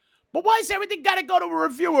terrible. But why has everything got to go to a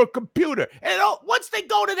review or a computer? And once they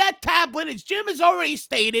go to that tablet, as Jim has already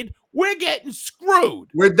stated, we're getting screwed.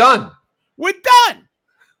 We're done. We're done.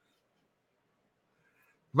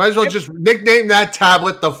 Might as well just nickname that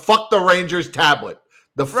tablet the Fuck the Rangers tablet.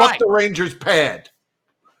 The Fuck the Rangers pad.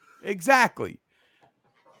 Exactly.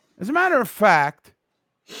 As a matter of fact,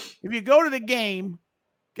 if you go to the game,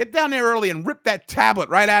 get down there early and rip that tablet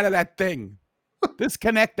right out of that thing.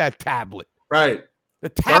 Disconnect that tablet. Right. The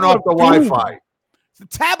tablet Turn off the Wi-Fi. It's the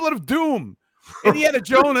tablet of doom. Indiana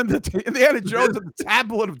Jones and the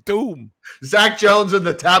tablet of doom. Zach Jones and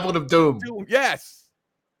the tablet of doom. Yes.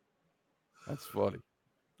 That's funny.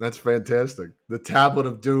 That's fantastic. The tablet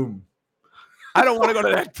of doom. I don't want to go to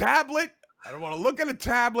that tablet. I don't want to look at a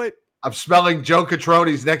tablet. I'm smelling Joe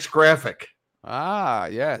Catroni's next graphic. Ah,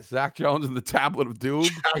 yes. Zach Jones and the tablet of doom.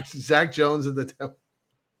 Zach Jones and the tablet.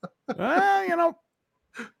 You know.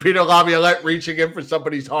 Peter Laviolette reaching in for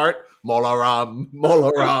somebody's heart. Molaram.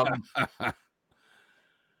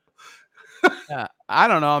 I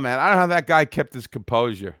don't know, man. I don't know how that guy kept his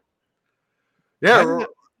composure. Yeah,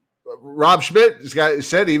 Rob Schmidt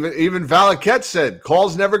said, even Valaquette said,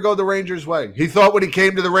 calls never go the Rangers' way. He thought when he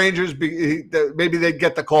came to the Rangers, maybe they'd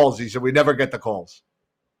get the calls. He said, we never get the calls.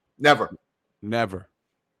 Never.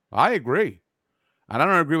 I agree. And I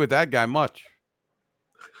don't agree with that guy much.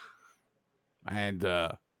 And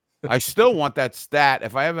I still want that stat.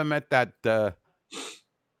 If I ever met that half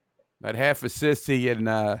a sissy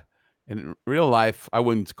in real life, I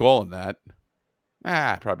wouldn't call him that.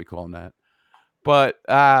 I'd probably call him that. But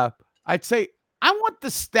I'd say I want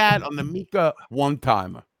the stat on the Mika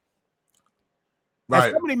one-timer. Right.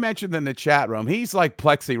 As somebody mentioned in the chat room, he's like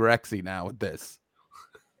Plexi Rexy now with this.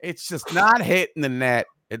 It's just not hitting the net.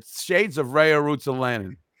 It's shades of Ray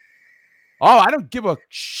Aruzalainen. Oh, I don't give a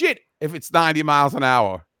shit if it's 90 miles an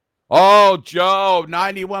hour. Oh, Joe,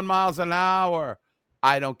 91 miles an hour.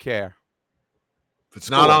 I don't care. If it's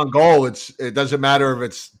not on goal, it doesn't matter if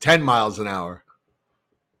it's 10 miles an hour.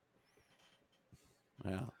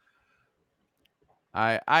 Yeah.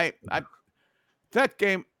 I that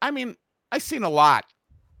game, I mean, I've seen a lot.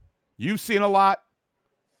 You've seen a lot.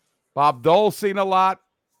 Bob Dole's seen a lot.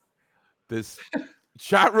 This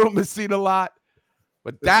chat room has seen a lot.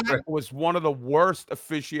 But that was one of the worst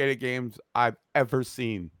officiated games I've ever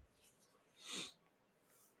seen.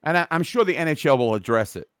 And I'm sure the NHL will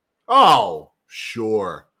address it. Oh,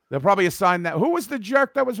 sure. They'll probably assign that. Who was the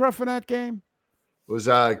jerk that was roughing that game? It was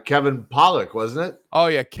Kevin Pollock, wasn't it? Oh,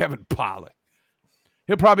 yeah, Kevin Pollock.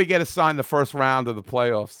 He'll probably get assigned the first round of the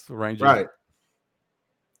playoffs, the Rangers. Right.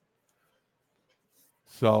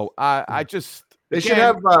 So I just... They should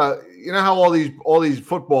have, you know how all these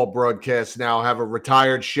football broadcasts now have a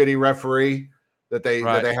retired shitty referee that they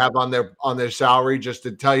have on their salary just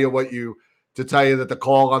to tell you that the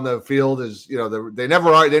call on the field is, you know, they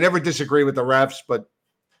never disagree with the refs, but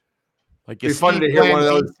like it's funny to hear one of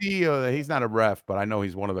those. He's not a ref, but I know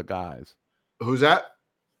he's one of the guys. Who's that?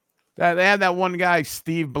 They have that one guy,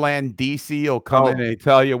 Steve Blandisi, will come in and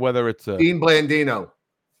tell you whether it's a Dean Blandino.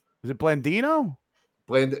 Is it Blandino?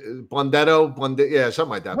 Blendetto, yeah, something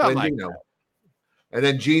like that. Blandino. And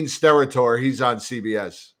then Gene Steratore, he's on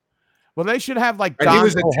CBS. Well, they should have like And Don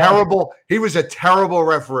he was a terrible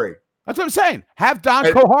referee. That's what I'm saying. Have Don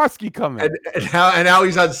Koharski come in. And now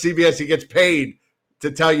he's on CBS. He gets paid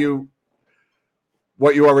to tell you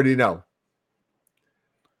what you already know.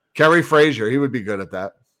 Kerry Frazier, he would be good at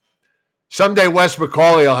that. Someday Wes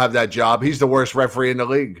McCauley will have that job. He's the worst referee in the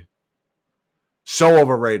league. So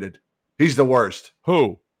overrated. He's the worst.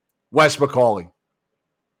 Who? Wes McCauley.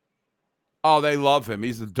 Oh, they love him.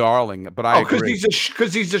 He's a darling. But I agree.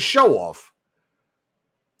 Because he's a show-off.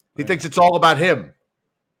 He thinks it's all about him.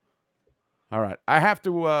 All right. I have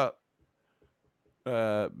to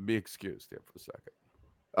be excused here for a second.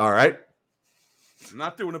 All right. I'm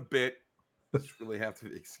not doing a bit. Just really have to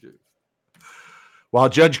be excused. While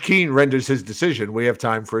Judge Keene renders his decision, we have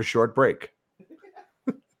time for a short break.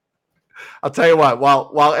 I'll tell you what.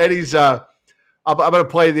 While Eddie's, I'm going to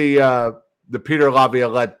play the Peter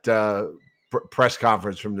Laviolette press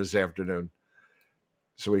conference from this afternoon,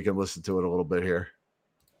 so we can listen to it a little bit here.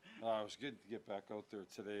 It was good to get back out there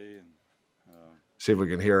today and see if we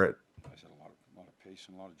can hear it. I said a lot of pace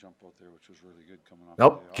and a lot of jump out there, which was really good coming off.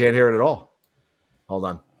 Nope, can't hear it at all. Hold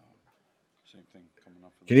on. Same thing coming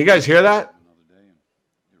up. Can you guys hear that?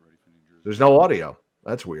 There's no audio.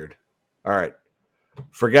 That's weird. All right,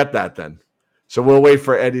 forget that then. So we'll wait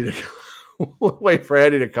for Eddie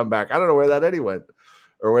to come back. I don't know where that Eddie went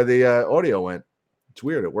or where the audio went. It's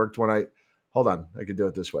weird. It worked when hold on. I can do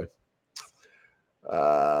it this way.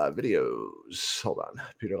 Videos. Hold on.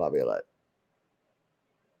 Peter Laviolette.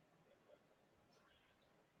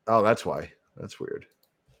 Oh, that's why. That's weird.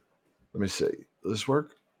 Let me see. Does this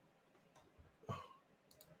work?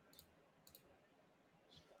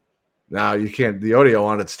 No, you can't. The audio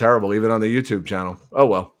on it's terrible, even on the YouTube channel. Oh,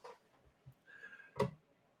 well.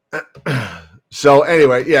 So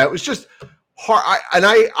anyway, yeah, it was just hard.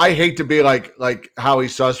 I hate to be like Howie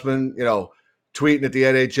Sussman, tweeting at the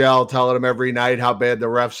NHL, telling them every night how bad the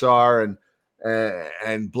refs are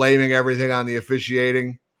and blaming everything on the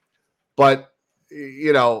officiating. But,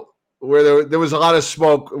 where there was a lot of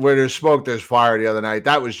smoke, where there's smoke, there's fire the other night.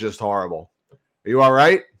 That was just horrible. Are you all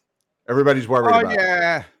right? Everybody's worried about it. Oh,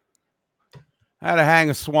 yeah. I had to hang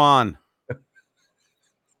a swan.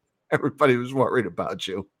 Everybody was worried about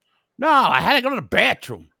you. No, I had to go to the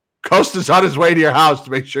bathroom. Costa's on his way to your house to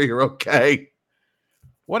make sure you're okay.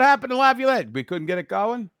 What happened to Laviolette? We couldn't get it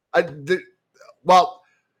going? Well,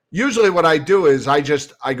 usually what I do is I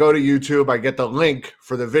go to YouTube, I get the link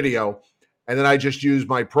for the video, and then I just use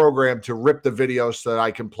my program to rip the video so that I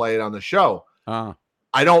can play it on the show.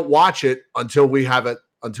 I don't watch it until we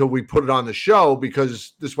put it on the show,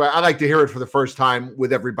 because this way I like to hear it for the first time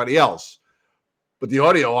with everybody else. But the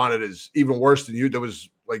audio on it is even worse than you. There was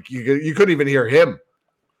you couldn't even hear him.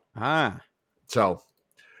 So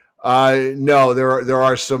no, there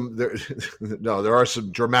are some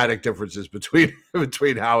dramatic differences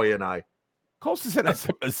between Howie and I. Costa said that's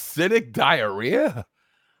some acidic diarrhea.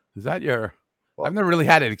 Is that I've never really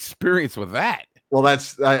had an experience with that. Well,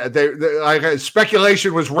 that's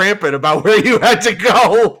speculation was rampant about where you had to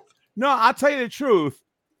go. No, I'll tell you the truth.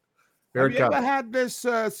 Have you ever had this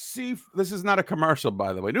this is not a commercial,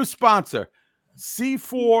 by the way. New sponsor,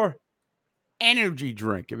 C4 energy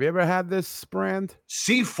drink. Have you ever had this brand?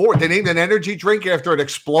 C4? They named an energy drink after an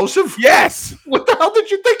explosive? Yes. What the hell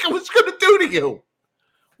did you think it was going to do to you?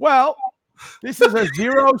 Well, this is a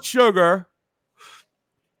zero sugar.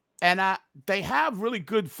 And they have really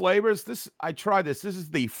good flavors. I tried this. This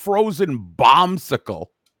is the frozen bombsicle.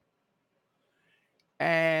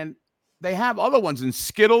 And they have other ones in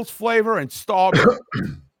Skittles flavor and strawberry.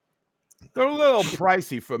 They're a little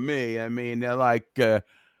pricey for me. I mean, they're like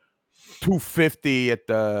 $2.50 at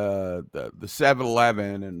the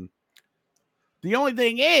 7-Eleven. And the only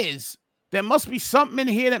thing is, there must be something in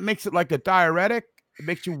here that makes it like a diuretic. It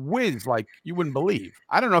makes you whiz like you wouldn't believe.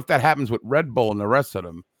 I don't know if that happens with Red Bull and the rest of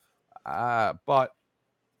them. But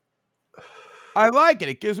I like it.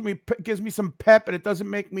 It gives me some pep, and it doesn't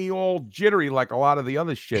make me all jittery like a lot of the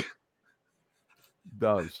other shit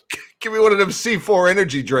does. Give me one of them C4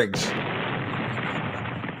 energy drinks.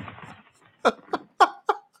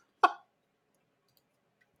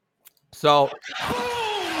 So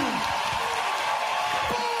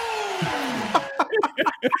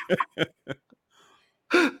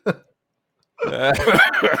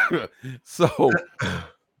so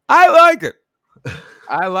I like it.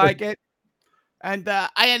 I like it. And I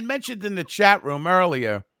had mentioned in the chat room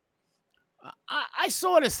earlier, I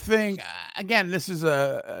saw this thing. Again, this is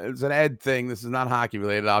it's an Ed thing. This is not hockey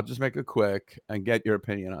related. I'll just make it quick and get your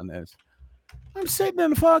opinion on this. I'm sitting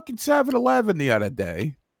in a fucking 7-Eleven the other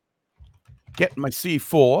day, getting my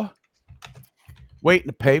C4. waiting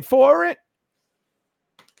to pay for it.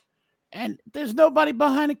 And there's nobody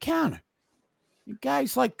behind the counter. The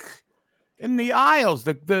guy's like in the aisles,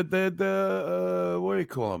 the what do you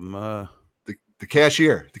call him? The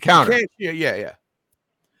cashier, the counter. The cashier, yeah.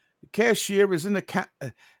 The cashier is in the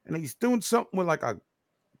and he's doing something with like a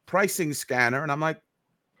pricing scanner, and I'm like,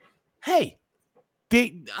 "Hey,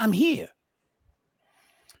 I'm here."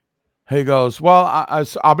 He goes, "Well,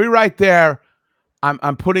 I'll be right there.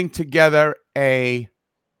 I'm putting together a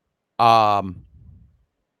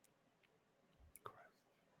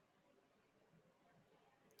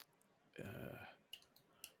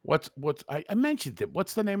what's I mentioned it.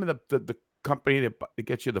 What's the name of the company that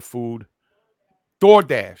gets you the food?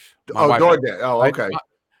 DoorDash. DoorDash. Oh, okay.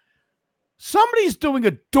 Somebody's doing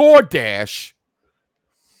a DoorDash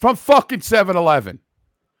from fucking 7-Eleven.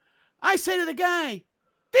 I say to the guy,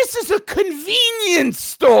 this is a convenience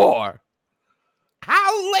store.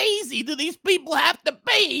 How lazy do these people have to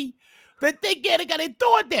be that they got a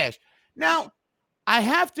DoorDash? Now, I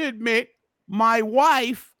have to admit, my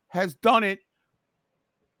wife has done it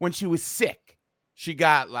when she was sick. She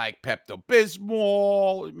got like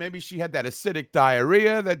Pepto-Bismol. Maybe she had that acidic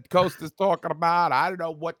diarrhea that Costa's talking about. I don't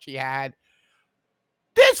know what she had.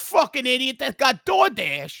 This fucking idiot that got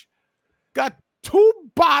DoorDash got 2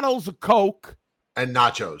 bottles of Coke. And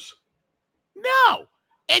nachos. No.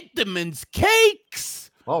 Entenmann's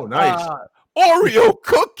cakes. Oh, nice. Oreo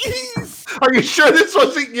cookies. Are you sure this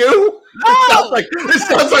wasn't you? No. This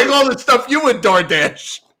sounds like all the stuff you would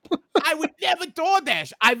DoorDash. I would never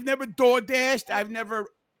DoorDash. I've never DoorDashed. I've never.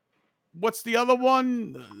 What's the other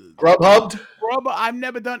one? Grubhub. I've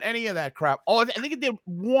never done any of that crap. Oh, I think I did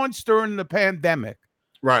once during the pandemic.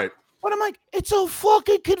 Right. But I'm like, it's a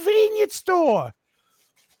fucking convenience store.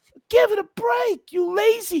 Give it a break, you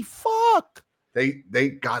lazy fuck. They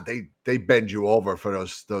bend you over for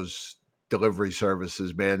those delivery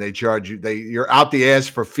services, man. They charge you. You're out the ass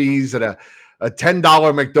for fees that a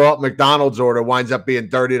 $10 McDonald's order winds up being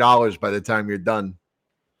 $30 by the time you're done.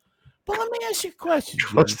 But let me ask you a question.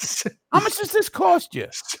 How much does this cost you?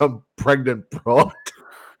 Some pregnant broad.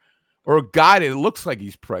 Or a guy that looks like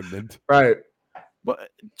he's pregnant. Right.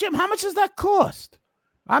 But Jim, how much does that cost?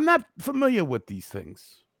 I'm not familiar with these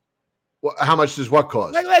things. Well, how much does what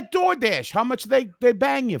cost? Like that DoorDash, how much they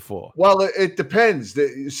bang you for? Well, it depends.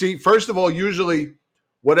 See, first of all, usually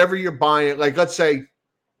whatever you're buying, like let's say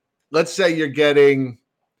you're getting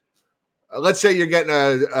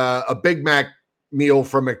a Big Mac meal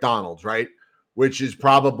from McDonald's, right? Which is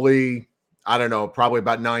probably, I don't know, probably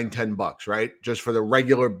about $9-10, right? Just for the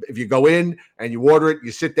regular, if you go in and you order it,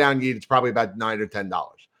 you sit down, you eat, it's probably about $9 or $10.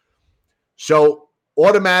 So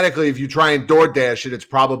automatically, if you try and DoorDash it, it's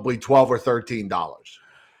probably $12 or $13.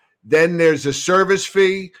 Then there's a service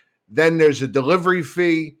fee, then there's a delivery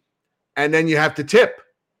fee, and then you have to tip.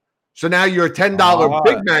 So now your $10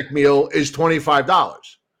 Big Mac meal is $25.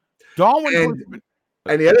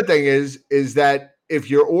 And the other thing is that if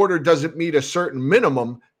your order doesn't meet a certain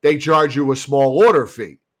minimum, they charge you a small order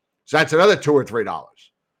fee. So that's another $2 or $3.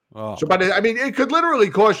 Oh. So, but I mean, it could literally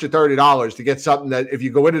cost you $30 to get something that if you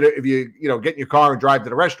go into if you get in your car and drive to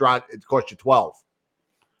the restaurant, it costs you $12.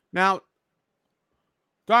 Now,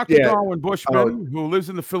 Dr. Darwin Bushman, who lives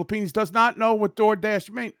in the Philippines, does not know what DoorDash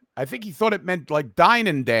meant. I think he thought it meant like dine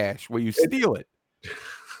and dash, where you steal it.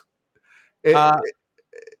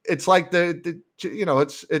 It's like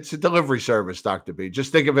it's a delivery service, Dr. B.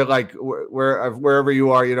 Just think of it like wherever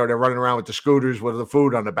you are, they're running around with the scooters with the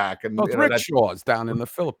food on the back. And rickshaws down in the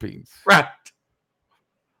Philippines. Right.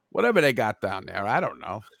 Whatever they got down there, I don't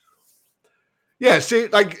know. Yeah, see,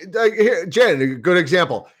 like here, Jen, a good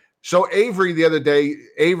example. So Avery the other day,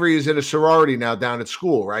 Avery is in a sorority now down at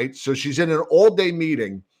school, right? So she's in an all-day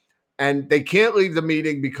meeting, and they can't leave the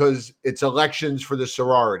meeting because it's elections for the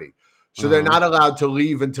sorority. So they're not allowed to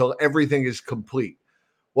leave until everything is complete.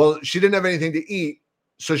 Well, she didn't have anything to eat,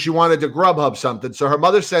 so she wanted to Grubhub something. So her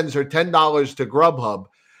mother sends her $10 to Grubhub,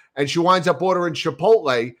 and she winds up ordering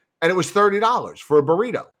Chipotle, and it was $30 for a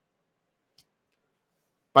burrito.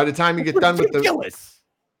 By the time you get done with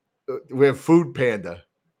we have Food Panda.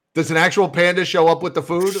 Does an actual panda show up with the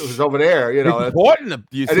food? It was over there. It's important.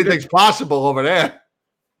 Anything's possible over there.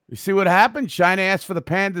 You see what happened? China asked for the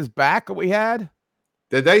pandas back that we had.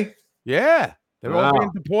 Did they? Yeah, they're all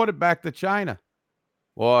being deported back to China.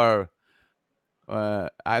 Or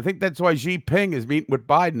I think that's why Xi Jinping is meeting with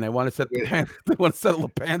Biden. They want to settle the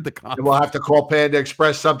panda conflict. And we'll have to call Panda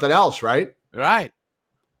Express something else, right? Right.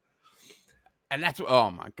 And that's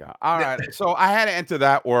oh my God. All right. So I had to enter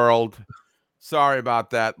that world. Sorry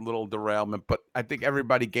about that little derailment, but I think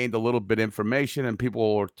everybody gained a little bit of information, and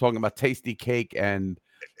people were talking about tasty cake and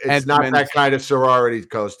It's not that kind of sorority,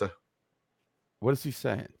 Costa. What is he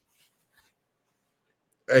saying?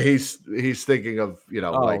 He's thinking of,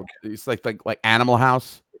 like it's like Animal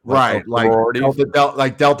House, right? Like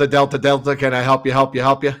Delta. Can I help you?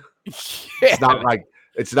 Yeah.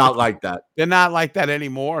 It's not like that. They're not like that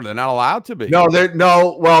anymore. They're not allowed to be. No,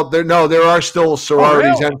 there are still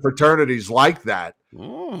sororities and fraternities like that,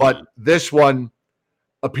 but this one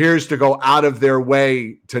appears to go out of their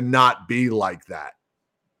way to not be like that.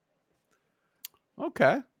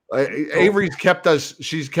 Okay. Avery's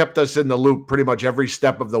she's kept us in the loop pretty much every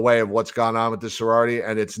step of the way of what's gone on with the sorority,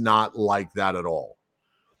 and it's not like that at all.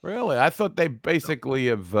 Really? I thought they basically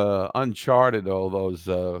have uncharted all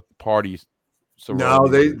those parties. No,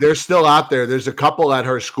 they're still out there. There's a couple at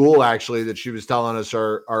her school, actually, that she was telling us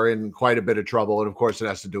are in quite a bit of trouble. And, of course, it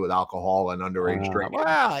has to do with alcohol and underage drinking.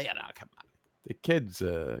 Well, come on. The kids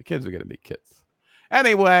are going to be kids.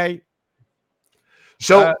 Anyway.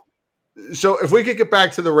 So if we could get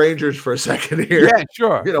back to the Rangers for a second here. Yeah,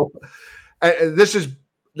 sure. This is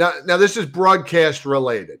this is broadcast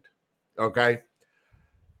related. Okay.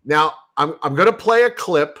 Now I'm going to play a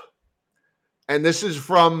clip, and this is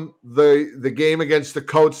from the game against the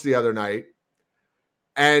Coats the other night.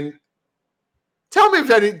 And tell me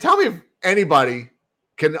if anybody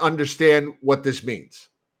can understand what this means.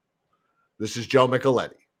 This is Joe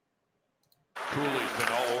Micheletti. Cooley's been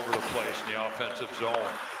all over the place in the offensive zone.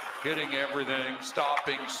 Hitting everything,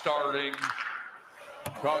 stopping, starting,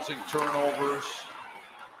 causing turnovers.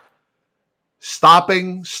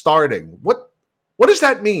 Stopping, starting. What does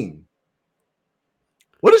that mean?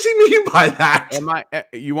 What does he mean by that?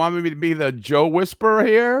 You want me to be the Joe Whisperer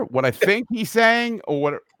here? What I think he's saying, or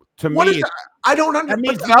what? To me, I don't understand. That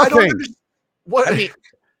means nothing. What? I mean,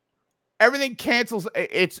 everything cancels.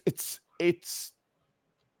 It's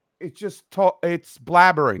just it's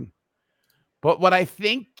blabbering. But what I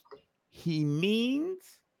think he means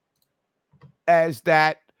is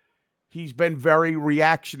that he's been very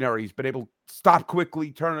reactionary. He's been able to stop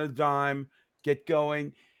quickly, turn a dime, get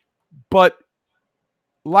going. But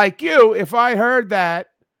like you, if I heard that,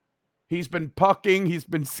 he's been pucking, he's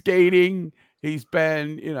been skating, he's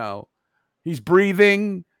been, he's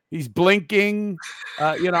breathing, he's blinking.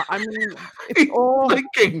 I mean, it's all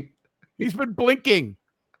blinking. He's been blinking.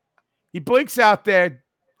 He blinks out there.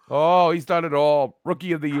 Oh, he's done it all.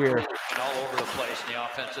 Rookie of the year. And all over the place in the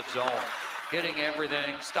offensive zone. Hitting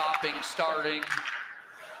everything, stopping, starting.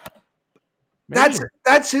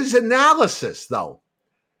 That's his analysis, though.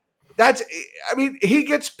 He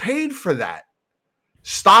gets paid for that.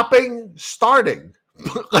 Stopping, starting.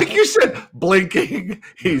 Like you said, blinking.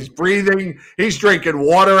 He's breathing. He's drinking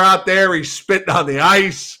water out there. He's spitting on the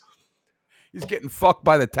ice. He's getting fucked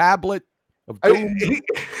by the tablet of doom.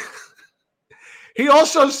 He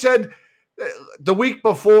also said the week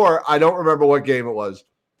before, I don't remember what game it was,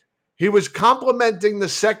 he was complimenting the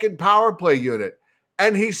second power play unit.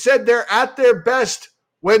 And he said they're at their best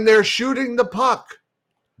when they're shooting the puck.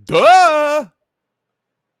 Duh.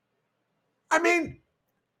 I mean,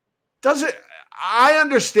 I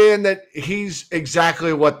understand that he's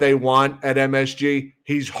exactly what they want at MSG.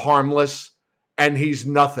 He's harmless and he's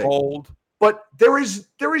nothing. Old. But there is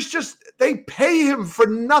just, they pay him for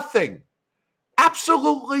nothing.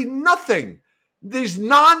 Absolutely nothing. These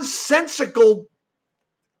nonsensical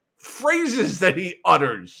phrases that he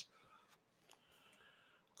utters.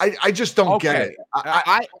 I just don't get it.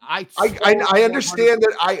 I understand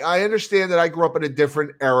that. I understand that I grew up in a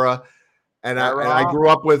different era, and I grew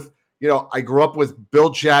up with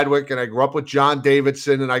Bill Chadwick, and I grew up with John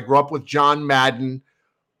Davidson, and I grew up with John Madden,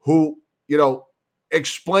 who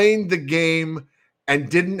explained the game and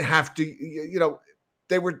didn't have to.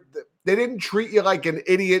 They didn't treat you like an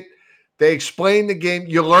idiot. They explained the game.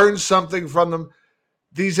 You learned something from them.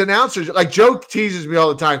 These announcers, like Joe teases me all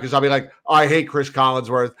the time because I'll be like, oh, I hate Chris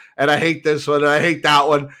Collinsworth and I hate this one and I hate that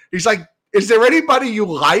one. He's like, is there anybody you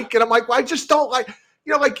like? And I'm like, well, I just don't like,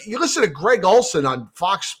 like you listen to Greg Olson on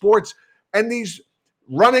Fox Sports and these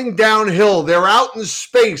running downhill, they're out in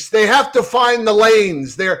space. They have to find the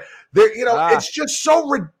lanes. It's just so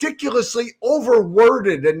ridiculously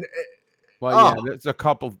overworded. And there's a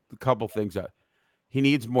couple things that he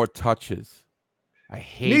needs more touches. I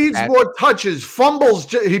hate needs more touches, fumbles.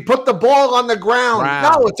 He put the ball on the ground.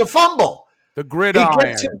 No, it's a fumble. The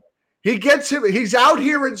gridiron. He gets him. He's out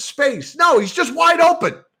here in space. No, he's just wide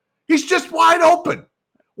open. He's just wide open.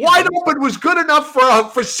 Wide open was good enough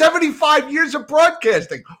for 75 years of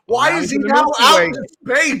broadcasting. Why is he now out in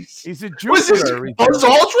space? He's a Jupiter. Buzz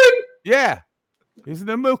Aldrin? Yeah. He's in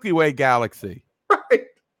the Milky Way galaxy. Right.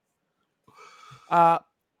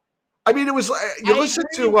 I mean, it was you listen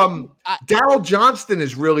to Darryl Johnston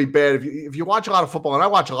is really bad. If you watch a lot of football, and I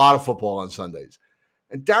watch a lot of football on Sundays,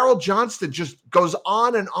 and Darryl Johnston just goes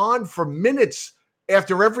on and on for minutes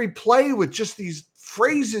after every play with just these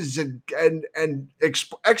phrases and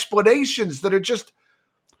explanations that are just.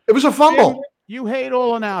 It was a fumble. You hate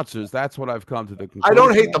all announcers. That's what I've come to the conclusion. I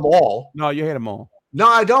don't hate them all. No, you hate them all. No,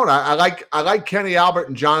 I don't. I like Kenny Albert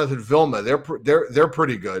and Jonathan Vilma. They're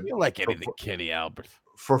pretty good. You like anything Kenny Albert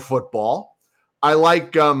for football. I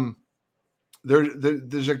like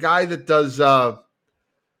there's a guy that does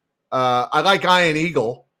I like Iron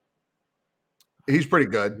Eagle. He's pretty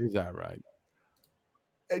good. He's all right.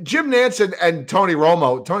 Jim Nance and Tony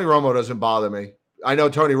Romo. Tony Romo doesn't bother me. I know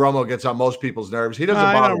Tony Romo gets on most people's nerves. He doesn't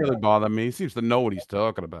bother me. Really bother me. He seems to know what he's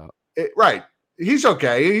talking about. Right. He's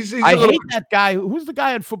okay. He's I hate that guy. Who's the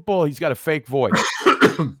guy in football? He's got a fake voice.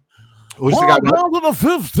 Who's the guy? Down to the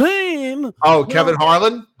 15. Oh, Kevin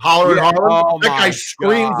Harlan? Harlan? Oh, that guy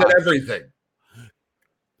screams at everything.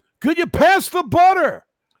 Could you pass the butter?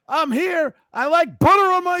 I'm here. I like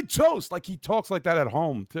butter on my toast. Like he talks like that at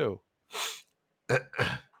home, too.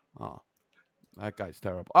 Oh, that guy's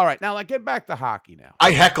terrible. All right, now get back to hockey now.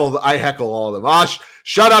 I heckle all of them. Oh,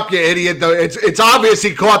 shut up, you idiot. It's obvious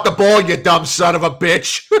he caught the ball, you dumb son of a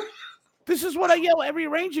bitch. This is what I yell every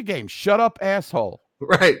Ranger game. Shut up, asshole.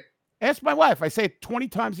 Right. Ask my wife. I say it 20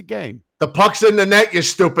 times a game. The puck's in the net, you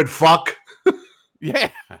stupid fuck. Yeah.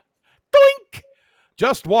 Doink.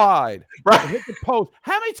 Just wide. Right. Hit the post.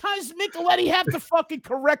 How many times does Micheletti have to fucking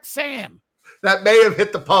correct Sam? That may have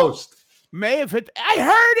hit the post. May have hit. I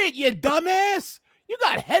heard it, you dumbass. You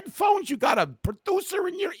got headphones. You got a producer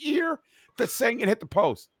in your ear that's saying it hit the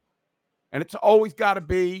post. And it's always got to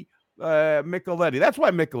be Micheletti. That's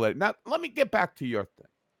why Micheletti. Now, let me get back to your thing.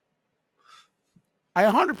 I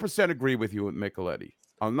 100% agree with you with Micheletti.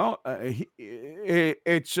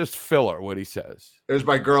 It's just filler what he says. There's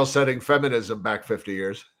my girl setting feminism back 50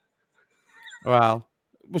 years. Well,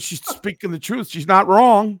 she's speaking the truth. She's not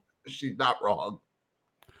wrong. She's not wrong.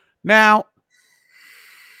 Now,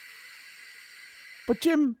 but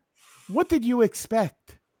Jim, what did you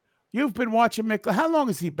expect? You've been watching Mick. How long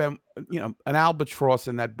has he been, an albatross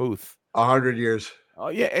in that booth? 100 years. Oh,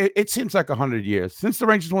 yeah, it seems like 100 years since the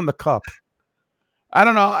Rangers won the Cup. I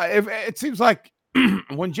don't know. It seems like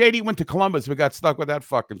when JD went to Columbus, we got stuck with that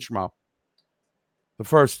fucking schmo the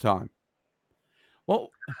first time.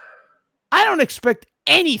 Well, I don't expect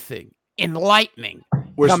anything enlightening.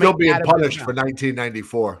 We're still being punished for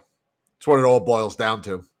 1994. That's what it all boils down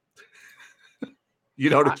to. You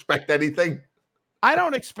don't expect anything? I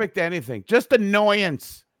don't expect anything. Just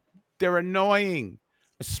annoyance. They're annoying,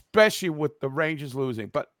 especially with the Rangers losing.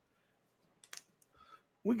 But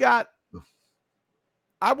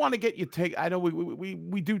I want to get your take. I know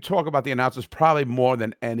we do talk about the announcers probably more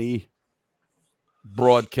than any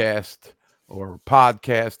broadcast or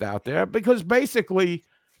podcast out there because basically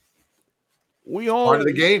we all part of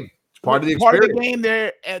the game. It's part of the part experience. Of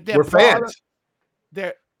the game. They're We're fans.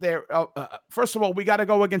 They're first of all, we got to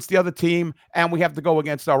go against the other team, and we have to go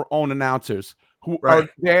against our own announcers who are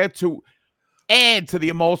there to add to the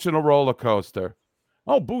emotional roller coaster.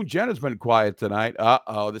 Oh, Boone Jenner's been quiet tonight.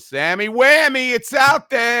 The Sammy Whammy. It's out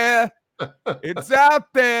there. It's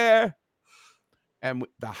out there. And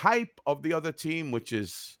the hype of the other team, which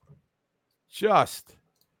is just,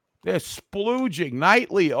 they're splooging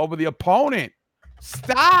nightly over the opponent.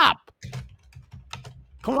 Stop.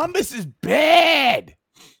 Columbus is bad.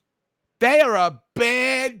 They are a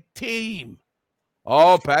bad team.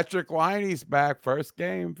 Oh, Patrick Liney's back. First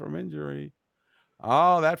game from injury.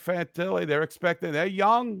 Oh, that Fantilli, they're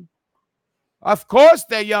young. Of course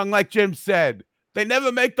they're young, like Jim said. They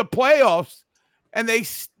never make the playoffs, and they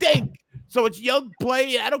stink. So it's young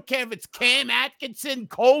play. I don't care if it's Cam Atkinson,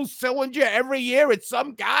 Cole Sillinger every year. It's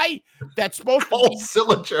some guy that's supposed to be.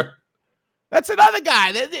 Sillinger. That's another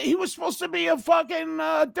guy. He was supposed to be a fucking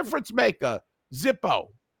difference maker. Zippo.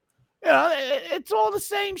 It's all the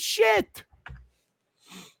same shit.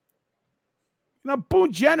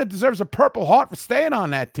 Boone Jenner deserves a Purple Heart for staying on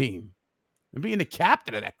that team and being the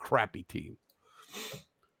captain of that crappy team.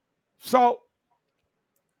 So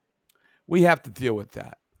we have to deal with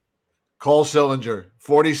that. Cole Sillinger,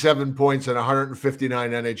 47 points in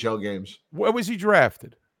 159 NHL games. Where was he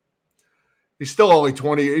drafted? He's still only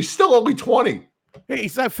 20. He's still only 20. Hey,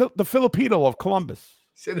 he's not the Filipino of Columbus.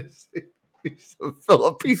 He's a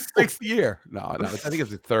Filipino. Sixth year. No, I think it's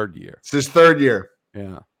his third year. It's his third year.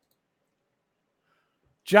 Yeah.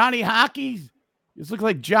 Johnny Hockey, he's looking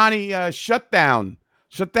like Johnny Shutdown.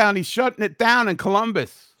 Shutdown, he's shutting it down in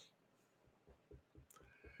Columbus.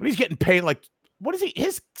 But he's getting paid like, what is he?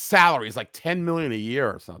 His salary is like $10 million a year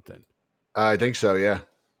or something. I think so, yeah.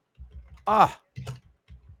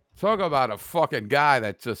 Talk about a fucking guy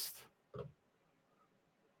that just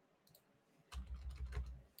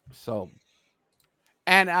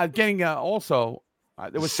and getting also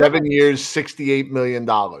there was 7 years, $68 million.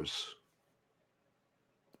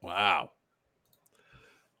 Wow,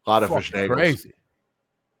 A lot of fucking fishnagels. crazy,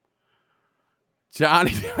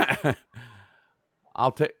 Johnny.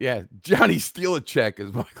 I'll take Johnny steal a check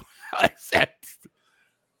is what I said.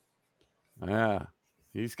 Yeah,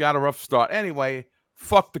 he's got a rough start. Anyway,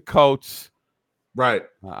 fuck the coach. Right.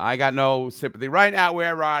 I got no sympathy. Right now,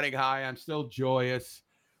 we're riding high. I'm still joyous.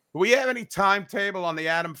 Do we have any timetable on the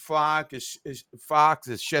Adam Fox? Is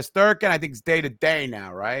Shesterkin? I think it's day to day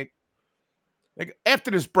now, right? Like after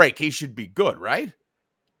this break, he should be good, right?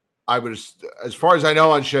 I would, as far as I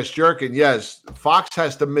know, on Shesterkin, yes. Fox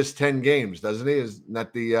has to miss 10 games, doesn't he? Isn't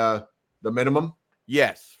that the minimum?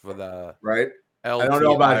 Yes, for the right. LTIR. I don't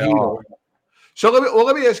know about Hedl. So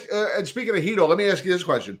let me ask. And speaking of Hedl, let me ask you this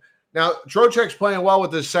question. Now, Trocheck's playing well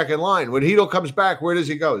with his second line. When Hedl comes back, where does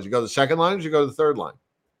he go? Does he go to the second line or does he go to the third line?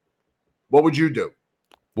 What would you do?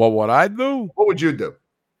 Well, what I do? What would you do?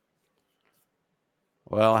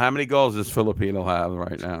 Well, how many goals does Filipino have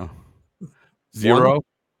right now? 0?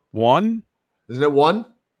 1? Isn't it 1?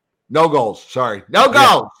 No goals. Sorry. No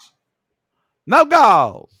goals. No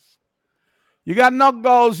goals. You got no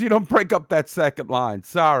goals. You don't break up that second line.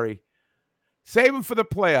 Sorry. Save him for the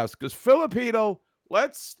playoffs because Filipino,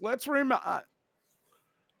 let's remember.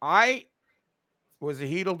 I was a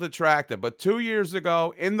Hedl detractor, but 2 years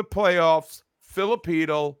ago in the playoffs,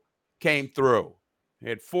 Filipino came through. He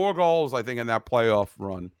had 4 goals, I think, in that playoff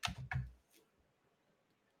run.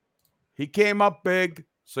 He came up big.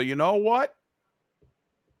 So you know what?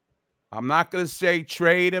 I'm not going to say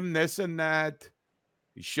trade him, this and that.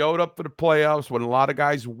 He showed up for the playoffs when a lot of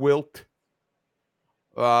guys wilt.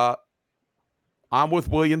 I'm with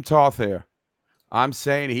William Toth here. I'm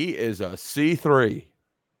saying he is a C3.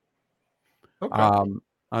 Okay.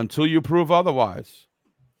 Until you prove otherwise.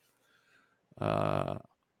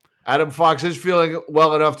 Adam Fox is feeling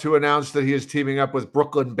well enough to announce that he is teaming up with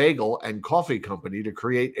Brooklyn Bagel and Coffee Company to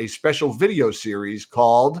create a special video series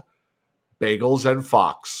called Bagels and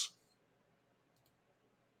Fox.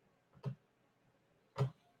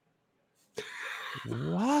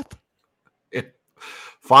 What?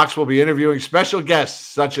 Fox will be interviewing special guests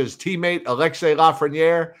such as teammate Alexei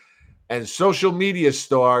Lafreniere and social media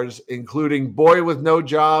stars, including Boy with No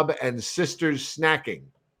Job and Sisters Snacking.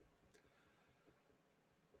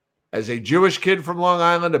 As a Jewish kid from Long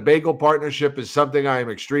Island, a bagel partnership is something I am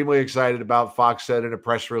extremely excited about, Fox said in a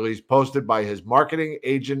press release posted by his marketing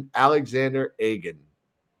agent, Alexander Agan.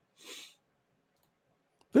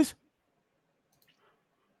 This,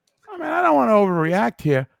 I mean, I don't want to overreact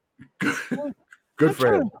here. Good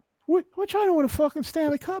for him. We're trying to win a fucking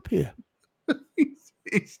Stanley Cup here.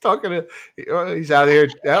 He's talking to, he's out here.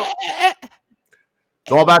 Yep.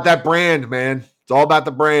 It's all about that brand, man. It's all about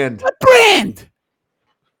the brand. What brand?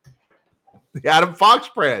 The Adam Fox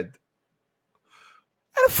brand.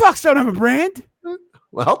 Adam Fox don't have a brand.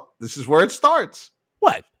 Well, this is where it starts.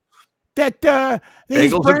 What? That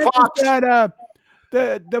Bagels and Fox. That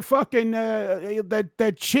the fucking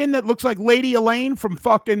that chin that looks like Lady Elaine from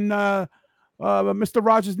fucking Mr.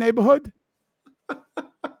 Rogers' Neighborhood. I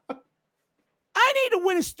need to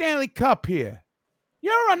win a Stanley Cup here.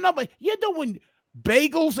 You're doing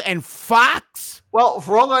Bagels and Fox. Well,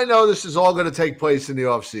 for all I know, this is all going to take place in the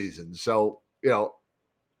offseason. So, I'll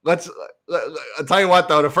tell you what,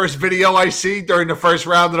 though, the first video I see during the first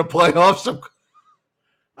round of the playoffs.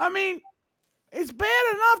 I mean, it's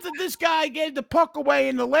bad enough that this guy gave the puck away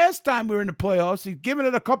in the last time we were in the playoffs. He's giving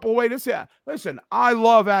it a couple away this year. Listen, I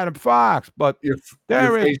love Adam Fox, but your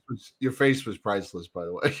face was priceless, by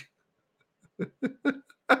the way.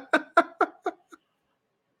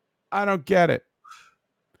 I don't get it.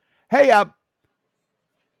 Hey, I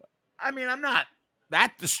mean, I'm not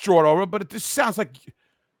that distraught over it, but it just sounds like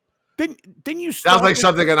didn't you sounds like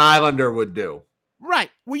something an Islander would do. Right.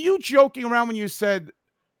 Were you joking around when you said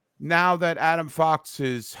now that Adam Fox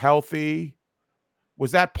is healthy?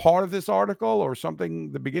 Was that part of this article or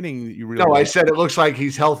something? The beginning that you really? No, I said it looks like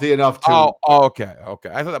he's healthy enough to. Oh, okay.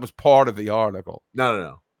 I thought that was part of the article.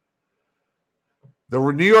 No. The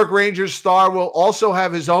New York Rangers star will also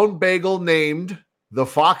have his own bagel named the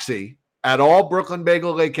Foxy at all Brooklyn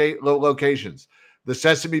Bagel locations. The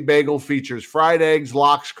Sesame Bagel features fried eggs,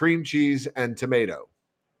 lox, cream cheese, and tomato.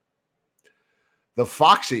 The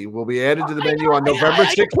Foxy will be added to the menu on November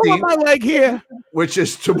 16th. Pull my leg here. Which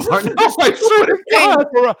is tomorrow. No, I swear to God.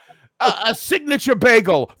 For a signature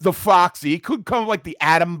bagel, the Foxy. It could come like the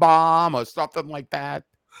Atom Bomb or something like that.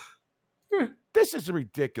 This is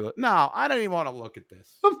ridiculous. No, I don't even want to look at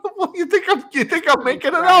this. You think I'm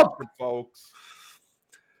making it up, folks?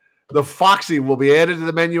 The Foxy will be added to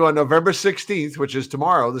the menu on November 16th, which is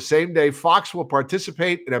tomorrow. The same day, Fox will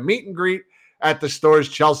participate in a meet and greet at the store's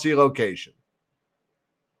Chelsea location.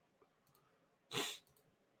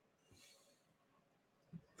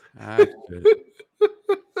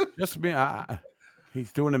 Just me.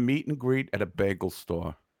 He's doing a meet and greet at a bagel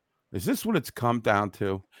store. Is this what it's come down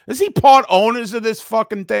to? Is he part owners of this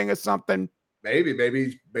fucking thing or something?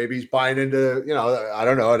 Maybe he's buying into, I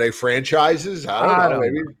don't know. Are they franchises? I don't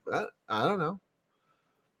know. I don't know.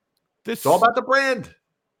 It's all about the brand.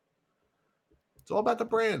 It's all about the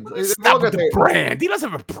brand. Stop with the brand. He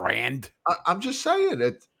doesn't have a brand. I'm just saying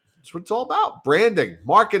it's what it's all about. Branding,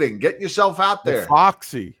 marketing, getting yourself out there.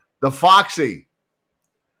 The Foxy.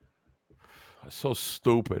 So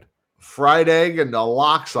stupid. Fried egg and the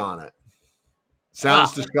locks on it.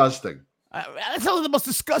 Sounds disgusting. That's the most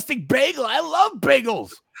disgusting bagel. I love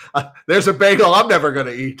bagels. There's a bagel I'm never going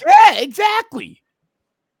to eat. Yeah, exactly.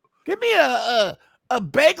 Give me a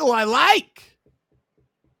bagel I like.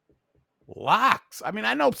 Lox. I mean,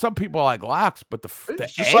 I know some people like lox, but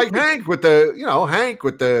it's just like Hank with the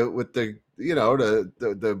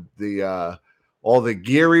all the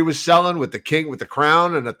gear he was selling with the king with the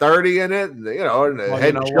crown and the 30 in it, and the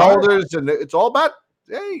head and shoulders, and it's all about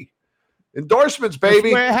endorsements,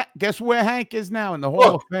 baby. Guess where Hank is now in the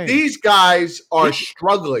Hall of Fame. These guys are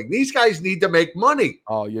struggling. These guys need to make money.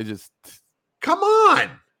 Oh, you just come on.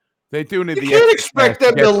 They do need. You can't expect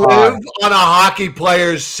them to live on a hockey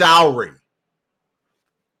player's salary.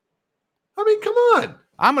 I mean, come on.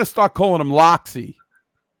 I'm going to start calling him Loxy.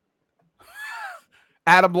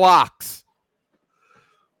 Adam Locks.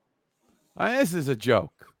 This is a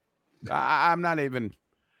joke. I'm just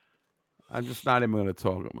not even going to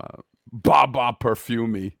talk about it. Baba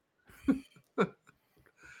Perfumey.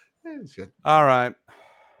 All right.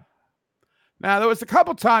 Now, there was a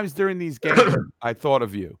couple times during these games I thought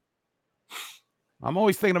of you. I'm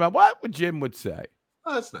always thinking about what Jim would say.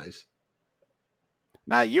 Oh, that's nice.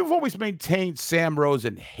 Now, you've always maintained Sam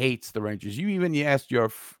Rosen hates the Rangers. You even asked your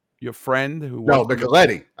friend who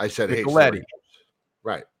Micheletti. I said Micheletti.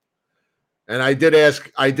 Right. And I did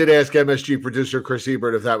ask MSG producer Chris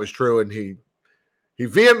Ebert if that was true, and he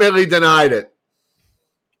vehemently denied it,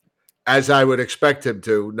 as I would expect him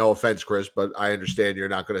to. No offense, Chris, but I understand you're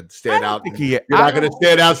not going to stand out. You're not going to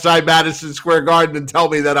stand outside Madison Square Garden and tell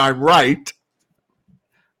me that I'm right.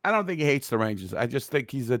 I don't think he hates the Rangers. I just think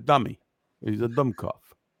he's a dummy. He's a dumb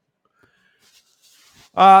cuff.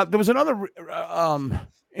 There was another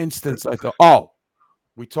instance. I thought,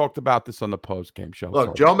 we talked about this on the post-game show.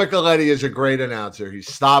 Look, Joe Micheletti is a great announcer.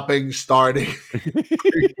 He's stopping, starting.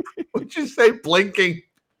 What'd you say? Blinking.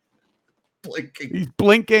 He's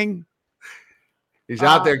blinking. He's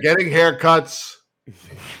out there getting haircuts.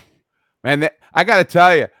 Man, I got to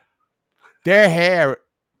tell you, their hair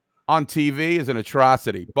on TV is an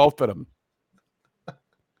atrocity. Both of them.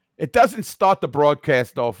 It doesn't start the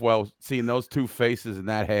broadcast off well, seeing those two faces and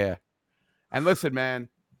that hair. And listen, man,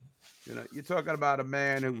 you're talking about a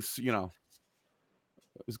man who's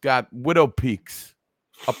got widow peaks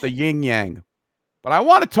up the yin yang. But I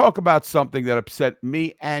want to talk about something that upset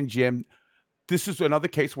me and Jim. This is another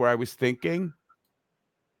case where I was thinking,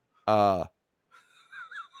 that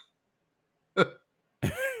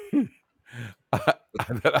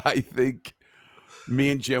I think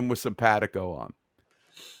me and Jim were simpatico on.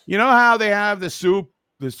 You know how they have the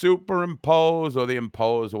superimpose or the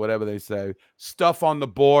impose or whatever they say, stuff on the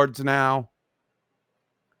boards now?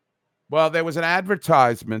 Well, there was an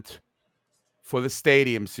advertisement for the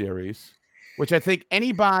Stadium Series, which I think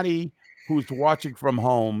anybody who's watching from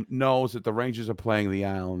home knows that the Rangers are playing the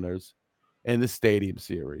Islanders in the Stadium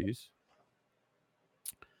Series.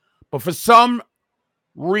 But for some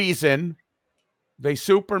reason, they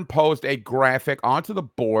superimposed a graphic onto the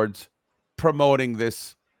boards promoting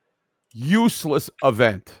this useless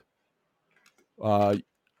event. I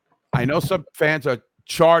know some fans are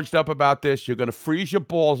charged up about this. You're going to freeze your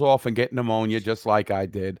balls off and get pneumonia just like I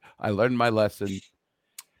did. I learned my lesson.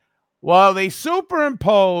 Well, they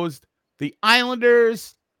superimposed the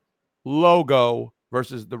Islanders logo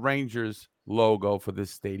versus the Rangers logo for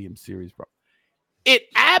this Stadium Series. It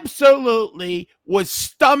absolutely was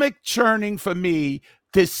stomach churning for me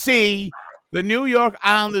to see the New York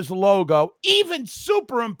Islanders logo even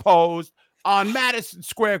superimposed on Madison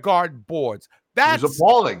Square Garden boards. That's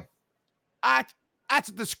appalling. That's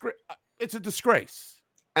a disgrace. It's a disgrace.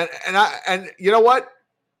 And you know what?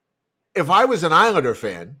 If I was an Islander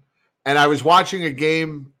fan and I was watching a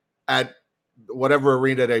game at whatever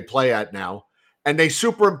arena they play at now, and they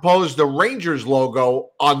superimposed the Rangers logo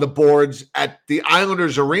on the boards at the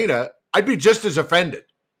Islanders arena, I'd be just as offended.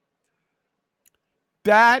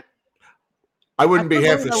 That I wouldn't be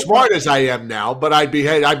half as smart as I am now, but I'd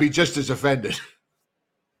be just as offended.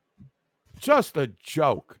 Just a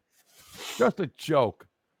joke. Just a joke.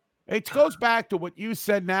 It goes back to what you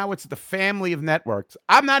said. Now it's the family of networks.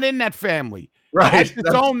 I'm not in that family. Right. I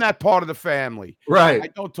disown that part of the family. Right. I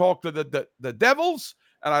don't talk to the Devils,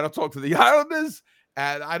 and I don't talk to the Islanders,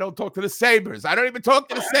 and I don't talk to the Sabres. I don't even talk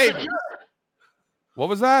to the Sabres. What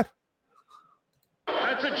was that?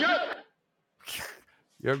 That's a joke.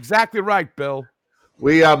 You're exactly right, Bill.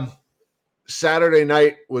 We Saturday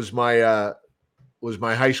night was my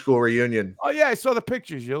high school reunion. Oh yeah, I saw the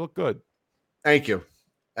pictures. You look good. Thank you.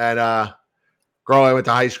 And girl I went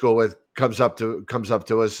to high school with comes up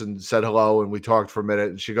to us and said hello, and we talked for a minute.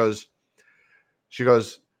 And she goes,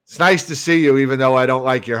 "It's nice to see you, even though I don't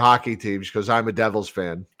like your hockey team." She goes, "I'm a Devils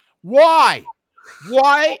fan." Why?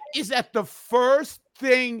 Why is that the first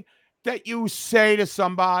thing that you say to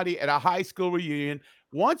somebody at a high school reunion?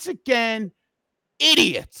 Once again,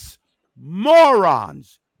 idiots,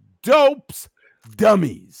 morons, dopes,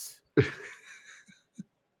 dummies.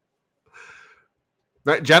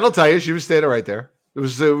 Jen will tell you, she was standing right there. It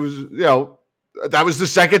was that was the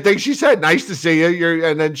second thing she said. "Nice to see you."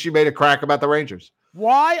 And then she made a crack about the Rangers.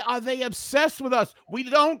 Why are they obsessed with us? We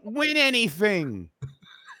don't win anything.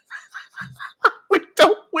 We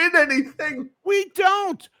don't win anything. We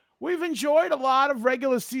don't. We've enjoyed a lot of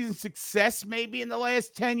regular season success maybe in the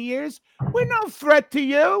last 10 years. We're no threat to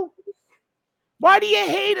you. Why do you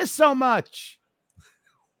hate us so much?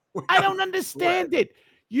 I don't understand it.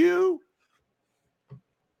 You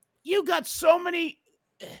got so many.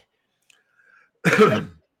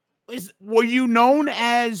 Were you known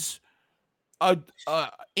as a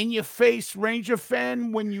in-your-face Ranger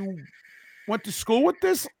fan when you went to school with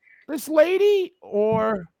this lady,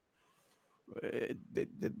 or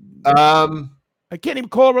I can't even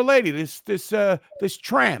call her a lady. This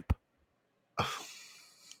tramp.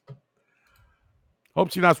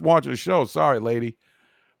 Hope she's not watching the show. Sorry, lady.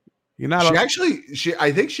 You're not.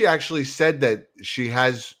 I think she actually said that she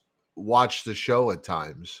has watched the show at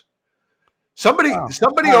times. Somebody.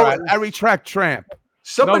 Right. I retract tramp.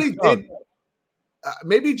 Somebody did.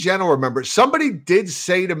 Maybe Jen will remember. Somebody did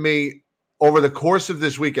say to me over the course of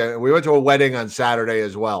this weekend. We went to a wedding on Saturday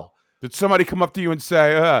as well. Did somebody come up to you and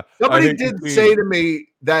say, somebody did say to me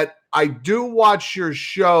that I do watch your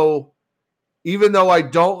show, even though I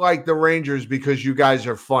don't like the Rangers, because you guys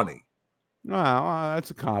are funny. Well, that's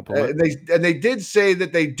a compliment. And they did say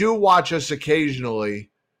that they do watch us occasionally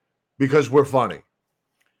because we're funny.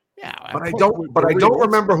 Yeah, but I don't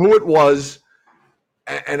remember who it was,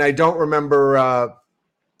 and I don't remember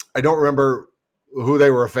who they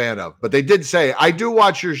were a fan of. But they did say, "I do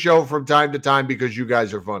watch your show from time to time because you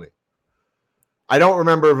guys are funny." I don't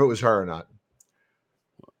remember if it was her or not.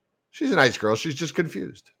 She's a nice girl. She's just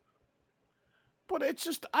confused. But it's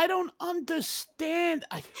just, I don't understand.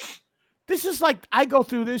 This is like, I go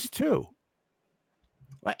through this too.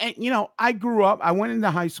 And, I grew up, I went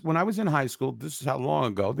into high school. When I was in high school, this is how long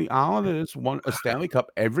ago, the Islanders won a Stanley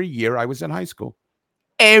Cup every year I was in high school.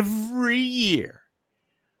 Every year.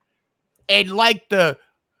 And like the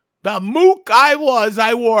mook I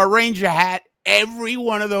wore a Ranger hat every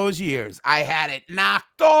one of those years. I had it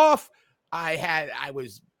knocked off.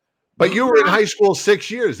 But you were in high school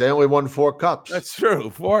 6 years. They only won 4 cups. That's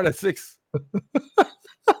true. 4 out of 6. Wait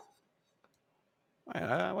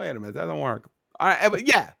a minute. That don't work. All right, but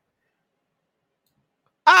yeah.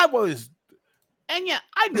 I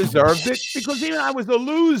deserved it because even I was a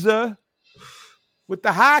loser with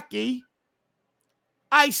the hockey.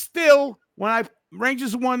 I still, when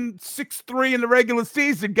Rangers won 6-3 in the regular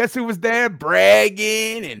season, guess who was there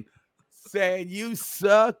bragging and saying, "You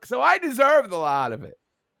suck." So I deserved a lot of it.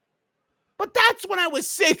 But that's when I was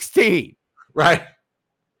 16. Right.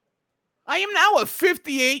 I am now a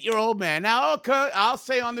 58-year-old man. Now, okay, I'll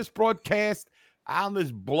say on this broadcast,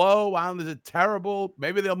 Islanders blow. Islanders are terrible.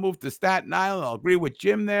 Maybe they'll move to Staten Island. I'll agree with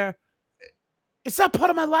Jim there. It's not part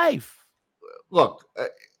of my life. Look,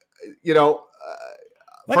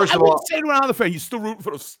 first of all, say to an Islander fan, you still rooting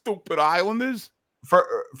for the stupid Islanders?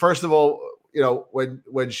 First of all,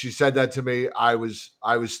 when she said that to me, I was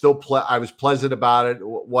still I was pleasant about it.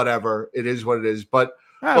 Whatever, it is what it is. But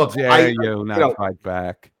how dare you not fight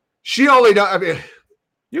back? She only knows. I mean,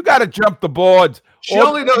 you got to jump the boards. She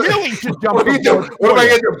only knows. Really should jump the boards. What am I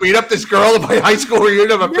going to beat up this girl in my high school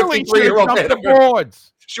reunion? I'm a 53-year-old man. The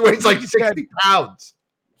boards. She weighs like 60 pounds.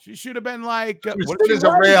 She should have been like she was thin as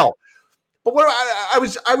a rail. But what I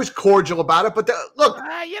was cordial about it. But look,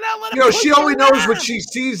 let you know, him she push only you knows what around. she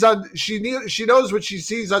sees on she knows what she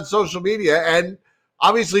sees on social media, and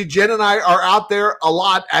obviously Jen and I are out there a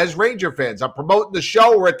lot as Ranger fans. I'm promoting the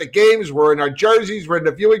show. We're at the games. We're in our jerseys. We're in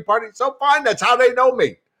the viewing party. So fine, that's how they know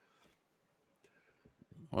me.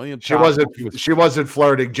 William She Thompson, wasn't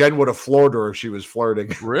flirting. Jen would have floored her if she was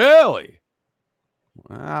flirting. Really?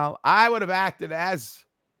 Well, I would have acted as,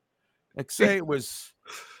 like, say it was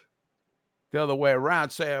the other way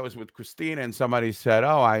around. Say I was with Christina and somebody said,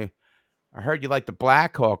 "Oh, I heard you like the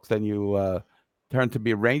Blackhawks." Then you turned to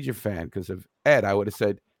be a Ranger fan because of Ed. I would have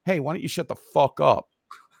said, "Hey, why don't you shut the fuck up?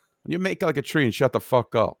 You make like a tree and shut the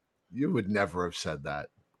fuck up." You would never have said that,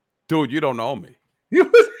 dude. You don't know me.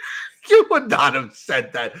 You would not have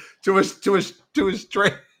said that to a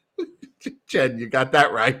straight. Jen, you got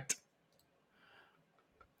that right.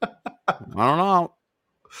 I don't know.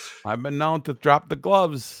 I've been known to drop the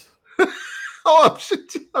gloves. Oh,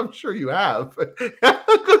 I'm sure you have. Look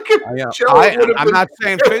at Joe. I'm not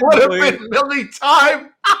saying it would have physically. been Millie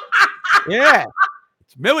time. Yeah,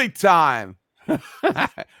 it's Millie time.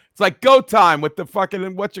 It's like Go Time with the fucking the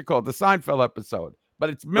Seinfeld episode, but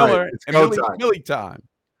it's Miller Right, it's and Go Millie, Time. Millie time.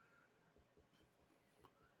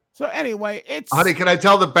 So anyway, it's Honey, can I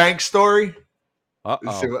tell the bank story?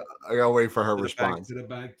 Uh-oh. I gotta wait for her response. To the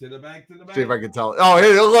bank. See if I can tell. Oh,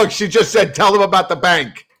 hey, look, she just said, tell them about the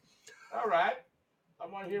bank. All right. I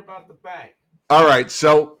want to hear about the bank. All right.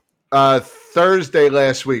 So Thursday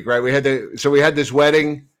last week, right? We had this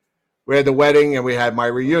wedding. We had the wedding and we had my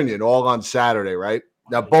reunion all on Saturday, right?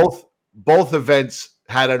 Now both events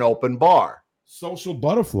had an open bar. Social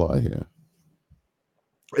butterfly here.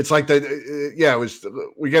 It's like it was.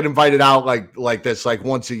 We get invited out like this, like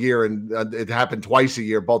once a year, and it happened twice a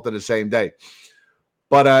year, both on the same day.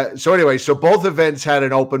 But so anyway, so both events had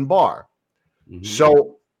an open bar. Mm-hmm.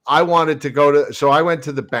 So I wanted to go so I went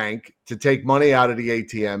to the bank to take money out of the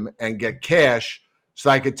ATM and get cash so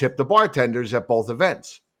I could tip the bartenders at both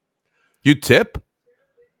events. You tip?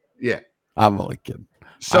 Yeah, I'm only kidding.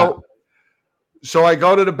 So I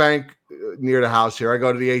go to the bank near the house here. I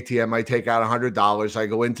go to the ATM. I take out $100. I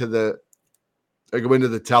go into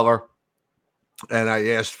the teller, and I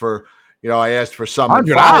asked for some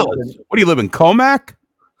 $100. What do you live in, Comac?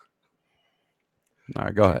 All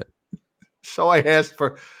right, go ahead. So I asked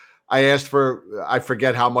for I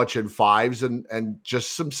forget how much in fives and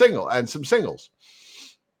just some singles.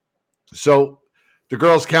 So the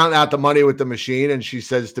girl's counting out the money with the machine, and she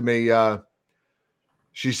says to me,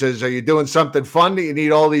 she says, "Are you doing something fun? Do you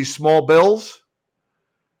need all these small bills?"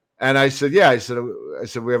 And I said, "Yeah." I said,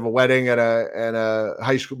 "We have a wedding and a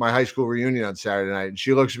my high school reunion on Saturday night." And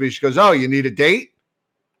she looks at me. She goes, "Oh, you need a date?"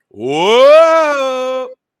 Whoa!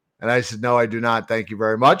 And I said, "No, I do not. Thank you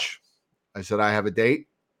very much." I said, "I have a date."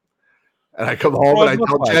 And I come home and I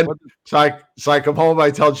tell Jen. So I come home.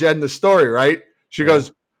 I tell Jen the story. Right? She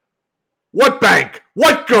goes, "What bank?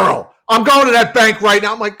 What girl? I'm going to that bank right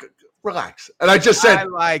now." I'm like, relax. And I just said, I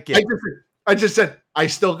like it. I just said, I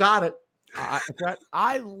still got it.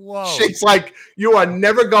 I love. She's like, you are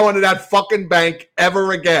never going to that fucking bank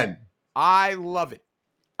ever again. I love it.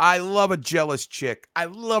 I love a jealous chick. I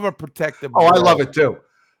love a protective. Oh, I love it too.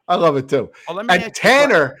 I love it too. Oh, let me and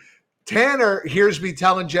Tanner hears me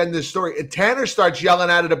telling Jen this story, and Tanner starts yelling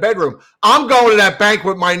out of the bedroom, "I'm going to that bank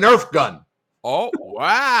with my Nerf gun." Oh,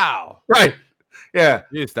 wow. Right. Yeah.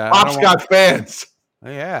 Jeez, Pop's got fans.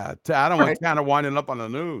 Yeah. I don't want Tanner winding up on the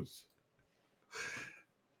news.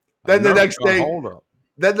 Then the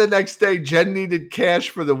next day, Jen needed cash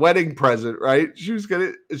for the wedding present, right? She's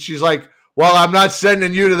like, "Well, I'm not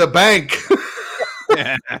sending you to the bank."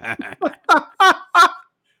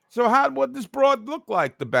 So what this broad look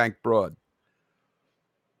like, the bank broad?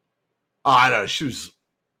 Oh, I don't know.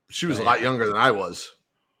 She was a lot younger than I was.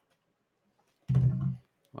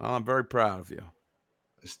 Well, I'm very proud of you.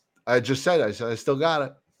 I said I still got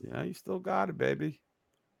it. Yeah, you still got it, baby.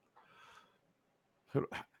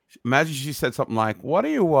 Imagine she said something like, "What are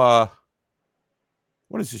you? What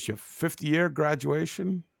is this? Your 50-year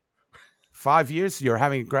graduation? 5 years? You're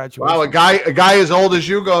having a graduation?" Wow, a guy as old as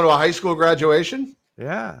you going to a high school graduation?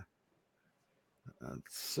 Yeah,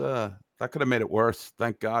 that's that could have made it worse.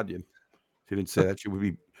 Thank God she didn't say that. She would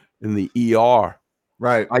be in the ER,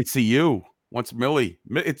 right? ICU. Once Millie,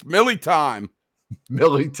 it's Millie time.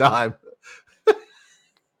 Millie time.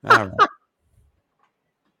 All right.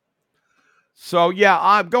 So yeah,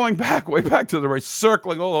 I'm going way back to the race,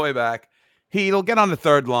 circling all the way back. He'll get on the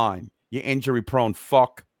third line. You injury-prone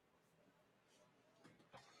fuck.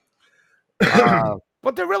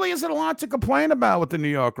 But there really isn't a lot to complain about with the New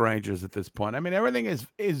York Rangers at this point. I mean, everything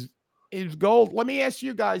is gold. Let me ask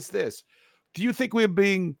you guys this: Do you think we're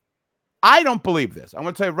being? I don't believe this. I'm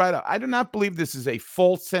going to tell you right up. I do not believe this is a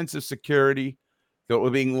false sense of security that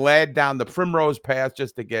we're being led down the primrose path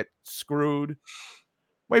just to get screwed.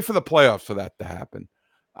 Wait for the playoffs for that to happen.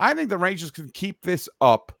 I think the Rangers can keep this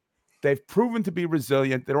up. They've proven to be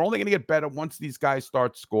resilient. They're only going to get better once these guys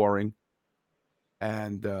start scoring.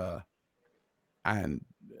 And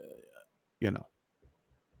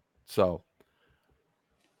so.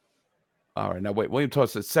 All right, now wait. William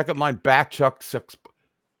Toss says second line back check.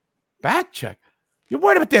 Back check? You're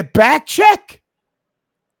worried about their back check?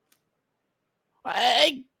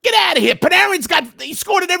 Get out of here. Panarin's he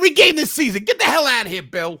scored in every game this season. Get the hell out of here,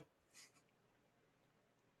 Bill.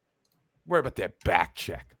 Worry about their back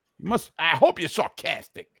check. I hope you're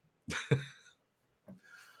sarcastic.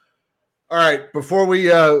 All right, before we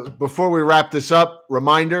wrap this up,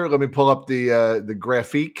 reminder, let me pull up the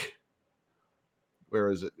graphique. Where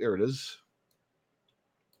is it? There it is.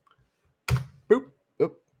 Boop.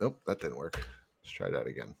 Nope, that didn't work. Let's try that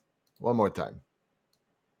again. One more time.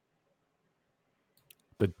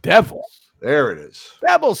 The Devils. There it is.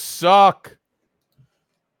 Devils suck.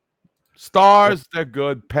 Stars, they're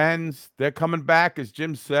good. Pens, they're coming back, as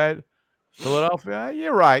Jim said. Philadelphia,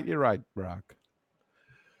 you're right, Brock.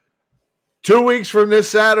 2 weeks from this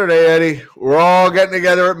Saturday, Eddie, we're all getting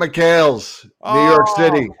together at McHale's, New York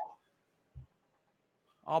City.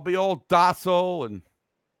 I'll be all docile and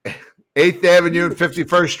 8th Avenue and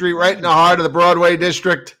 51st Street, right in the heart of the Broadway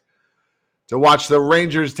district, to watch the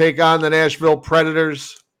Rangers take on the Nashville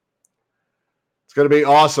Predators. It's going to be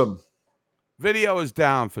awesome. Video is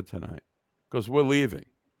down for tonight because we're leaving.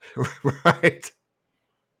 Right.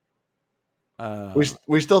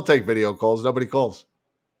 We still take video calls. Nobody calls.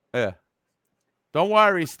 Yeah. Don't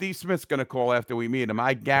worry. Steve Smith's going to call after we meet him.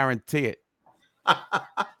 I guarantee it.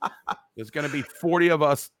 There's going to be 40 of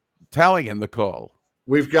us telling him to call.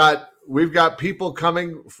 We've got people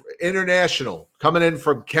coming international, coming in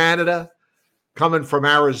from Canada, coming from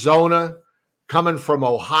Arizona, coming from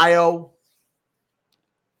Ohio.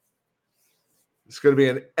 It's going to be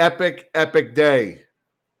an epic day.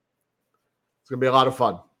 It's going to be a lot of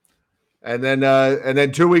fun. And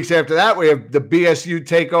then 2 weeks after that, we have the BSU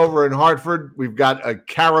takeover in Hartford. We've got a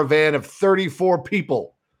caravan of 34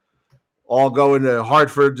 people all going to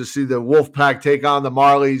Hartford to see the Wolfpack take on the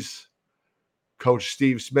Marlies. Coach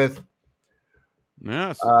Steve Smith.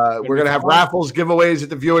 Yes. We're going to have raffles, giveaways at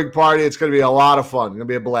the viewing party. It's going to be a lot of fun. It's going to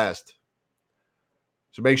be a blast.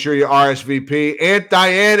 So make sure you RSVP. Aunt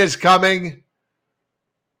Diane is coming,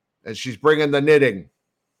 and she's bringing the knitting.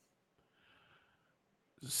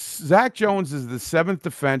 Zach Jones is the 7th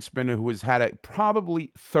defenseman who has had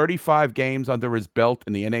probably 35 games under his belt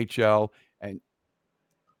in the NHL, and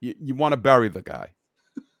you want to bury the guy.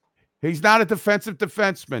 He's not a defensive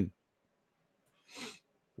defenseman.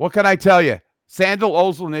 What can I tell you? Sandal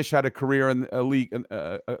Ozlanish had a career in a league,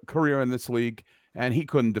 a career in this league, and he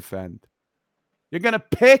couldn't defend. You're gonna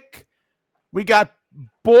pick. We got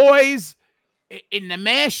boys in the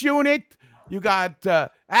MASH unit. You got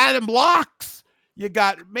Adam Locks. You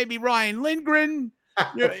got maybe Ryan Lindgren.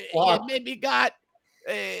 You maybe got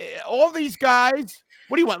all these guys.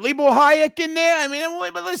 What do you want? Lebo Hayek in there? I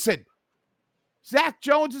mean, but listen, Zach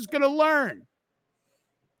Jones is going to learn.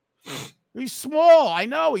 He's small. I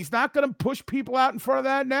know. He's not going to push people out in front of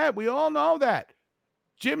that net. We all know that.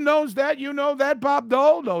 Jim knows that. You know that. Bob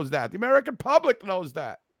Dole knows that. The American public knows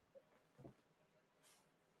that.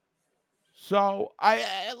 So,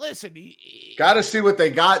 listen. Got to see what they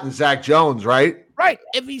got in Zach Jones, right? Right.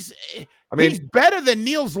 If he's better than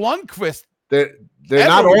Niels Lundqvist. They're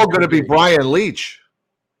not all going to be Brian Leach.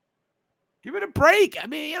 Give it a break. I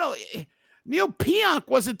mean, Neil Pionk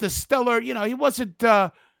wasn't the stellar, he wasn't,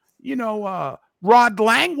 Rod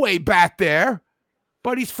Langway back there,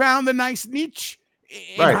 but he's found a nice niche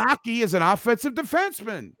in hockey as an offensive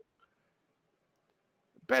defenseman.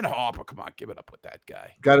 Ben Harper, come on, give it up with that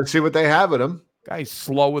guy. Got to see what they have in him. Guy's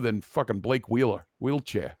slower than fucking Blake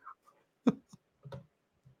Wheelchair.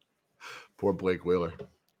 Poor Blake Wheeler.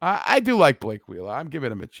 I do like Blake Wheeler. I'm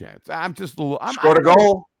giving him a chance. I'm just a little. Scored a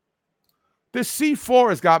goal. This C4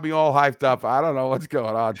 has got me all hyped up. I don't know what's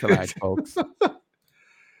going on tonight, folks.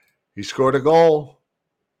 He scored a goal.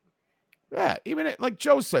 Yeah, even like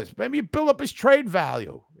Joe says, maybe you build up his trade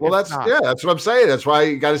value. Well, that's what I'm saying. That's why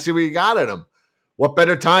you got to see what you got in him. What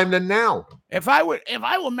better time than now? If I were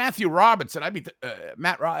Matthew Robinson, I'd be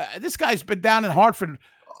Matt. This guy's been down in Hartford.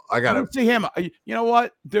 I got to see him. You know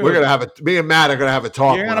what, dude? We're gonna have me and Matt are gonna have a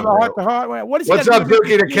talk. You're gonna have a heart-to-heart. What's up,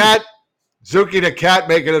 Zuki the Cat? Zuki the Cat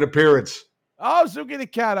making an appearance. Oh, Zuki the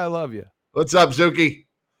Cat, I love you. What's up, Zuki?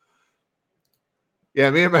 Yeah,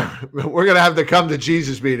 me and we're gonna have to come to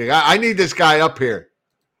Jesus meeting. I need this guy up here.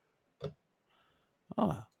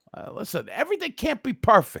 Oh, listen, everything can't be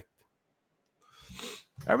perfect.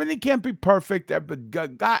 Everything can't be perfect. But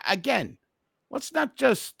again, let's not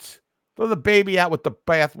just throw the baby out with the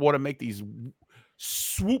bathwater. Make these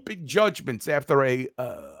swooping judgments after a.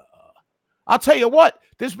 I'll tell you what.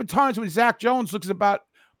 There's been times when Zach Jones looks about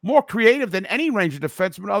more creative than any Ranger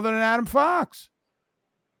defenseman other than Adam Fox.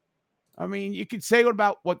 I mean, you could say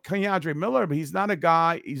about what Keandre Miller, but he's not a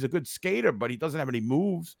guy. He's a good skater, but he doesn't have any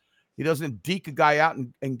moves. He doesn't deke a guy out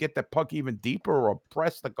and get the puck even deeper or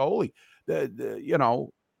press the goalie.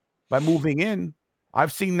 By moving in,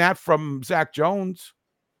 I've seen that from Zach Jones.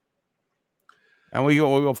 And we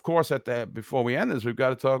of course, before we end this, we've got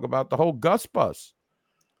to talk about the whole Gus bus.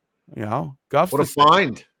 Gus. What a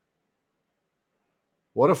find!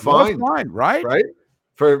 What a find, right? Right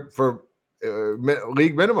for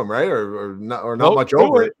league minimum, right? Or not much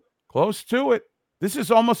over it. Close to it. This is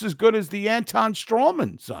almost as good as the Anton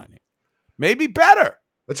Strawman signing. Maybe better.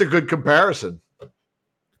 That's a good comparison.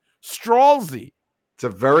 Stralzy. It's a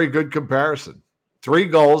very good comparison. 3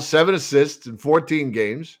 goals, 7 assists in 14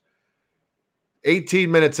 games,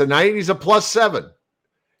 18 minutes a night. He's a +7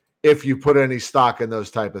 if you put any stock in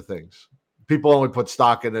those type of things. People only put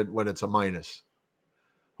stock in it when it's a minus.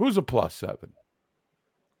 Who's a +7?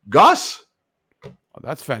 Gus. Oh,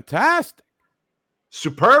 that's fantastic.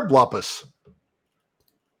 Superb Lupus.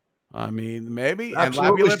 I mean, maybe.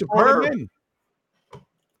 Absolutely and superb.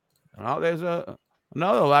 There's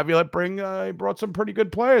another Laviolette he brought some pretty good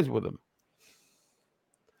players with him.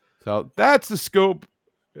 So that's the scoop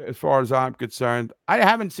as far as I'm concerned. I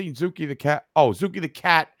haven't seen Zuki the Cat. Oh, Zuki the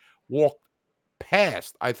Cat walked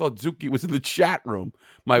past. I thought Zuki was in the chat room.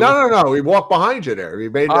 No. He walked behind you there.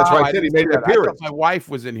 That's why I said he made an appearance. I thought my wife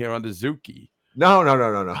was in here under Zuki. No.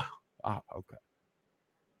 Oh, okay.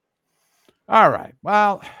 All right.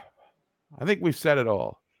 Well, I think we've said it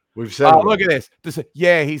all. We've said it. Look at this.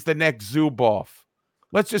 He's the next Zubov.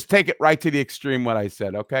 Let's just take it right to the extreme what I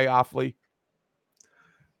said, okay, Offley?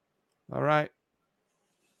 All right.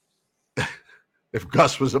 If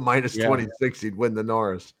Gus was a -26, he'd win the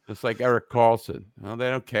Norris. Just like Eric Carlson. Well, they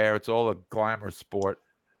don't care. It's all a glamour sport.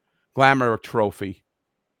 Glamour trophy.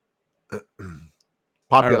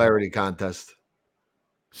 Popularity contest.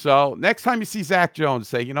 So next time you see Zach Jones,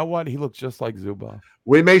 say, you know what? He looks just like Zubov.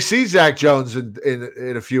 We may see Zach Jones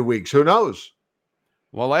in a few weeks. Who knows?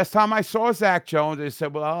 Well, last time I saw Zach Jones, they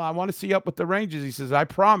said, well, I want to see you up with the Rangers. He says, I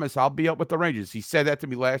promise I'll be up with the Rangers. He said that to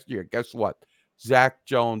me last year. Guess what? Zach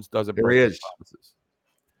Jones doesn't break his promises.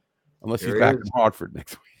 Unless he's back in Hartford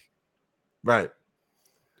next week. Right.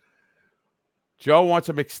 Joe wants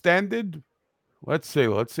him extended. Let's see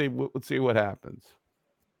what happens.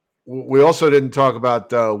 We also didn't talk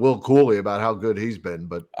about Will Cooley, about how good he's been,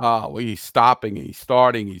 but he's stopping, he's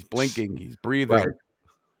starting, he's blinking, he's breathing. Right.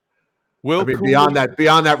 Cooley, beyond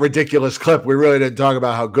that ridiculous clip, we really didn't talk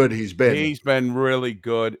about how good he's been. He's been really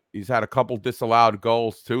good. He's had a couple disallowed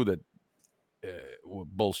goals too that were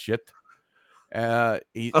bullshit. When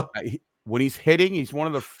he's hitting, he's one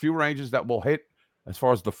of the few Rangers that will hit as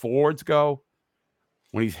far as the forwards go.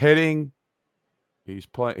 When he's hitting, he's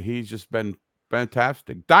just been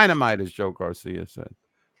fantastic. Dynamite, as Joe Garcia said.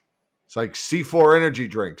 It's like C4 energy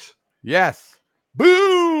drinks. Yes.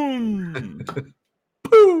 Boom.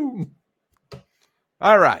 Boom.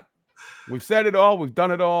 All right. We've said it all. We've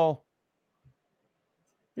done it all.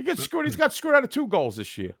 He gets screwed. He's got screwed out of 2 goals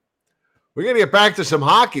this year. We're going to get back to some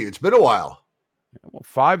hockey. It's been a while. Well,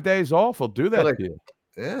 5 days off will do that to you.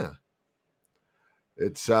 Yeah.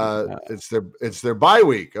 It's their bye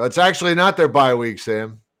week. It's actually not their bye week,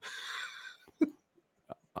 Sam.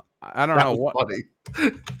 I don't know what.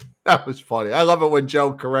 Funny. That was funny. I love it when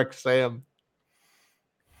Joe corrects Sam.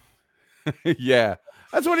 Yeah,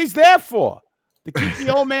 that's what he's there for, to keep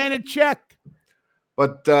the old man in check.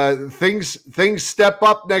 But things step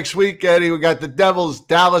up next week, Eddie. We got the Devils,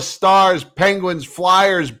 Dallas Stars, Penguins,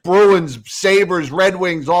 Flyers, Bruins, Sabres, Red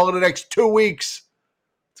Wings, all in the next 2 weeks.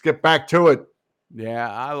 Let's get back to it.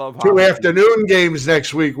 Yeah, I love 2 afternoon games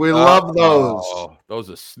next week. We love those. Those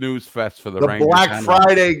are snooze fest for the Rangers. The Black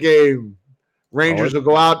Friday game. Rangers will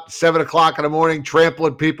go out 7 o'clock in the morning,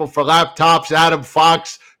 trampling people for laptops. Adam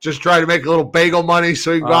Fox just trying to make a little bagel money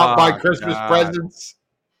so he can go out and buy Christmas presents.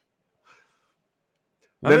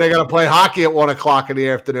 Then they got to play hockey at 1 o'clock in the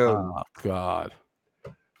afternoon. Oh, God.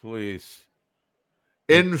 Please.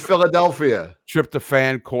 In Philadelphia.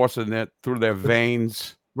 Tryptophan coursing it through their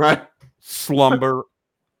veins. Right. Slumber.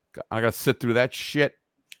 I got to sit through that shit.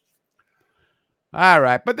 All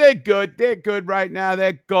right. But they're good. They're good right now.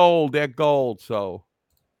 They're gold. So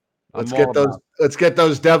Let's get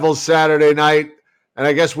those Devils Saturday night. And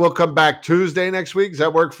I guess we'll come back Tuesday next week. Does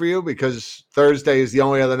that work for you? Because Thursday is the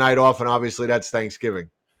only other night off, and obviously that's Thanksgiving.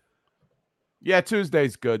 Yeah,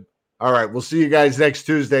 Tuesday's good. All right. We'll see you guys next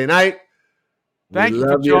Tuesday night. Thank you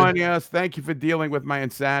for joining us. Thank you for dealing with my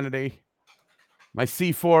insanity, my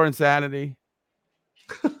C4 insanity.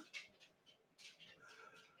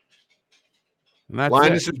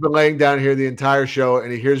 Linus has been laying down here the entire show,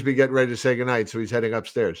 and he hears me getting ready to say goodnight, so he's heading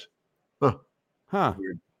upstairs. Huh.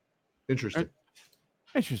 Weird. Interesting.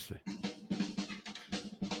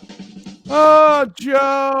 Oh,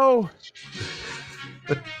 Joe.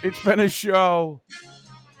 It's been a show.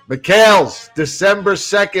 McHale's, December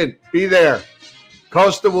 2nd. Be there.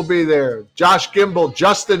 Costa will be there. Josh Gimbel.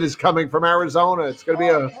 Justin is coming from Arizona. It's going to be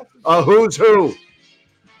a who's who.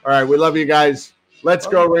 All right. We love you guys. Let's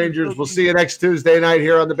go, Rangers. We'll see you next Tuesday night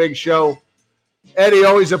here on the big show. Eddie,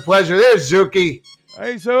 always a pleasure. There's Zuki.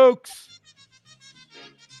 Hey, Zooks.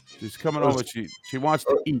 She's coming over. She wants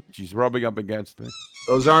to eat. She's rubbing up against it.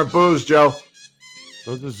 Those aren't booze, Joe.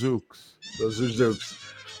 Those are Zooks. Those are Zooks.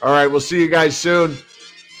 All right. We'll see you guys soon.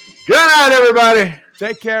 Good night, everybody.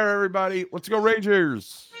 Take care, everybody. Let's go,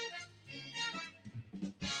 Rangers.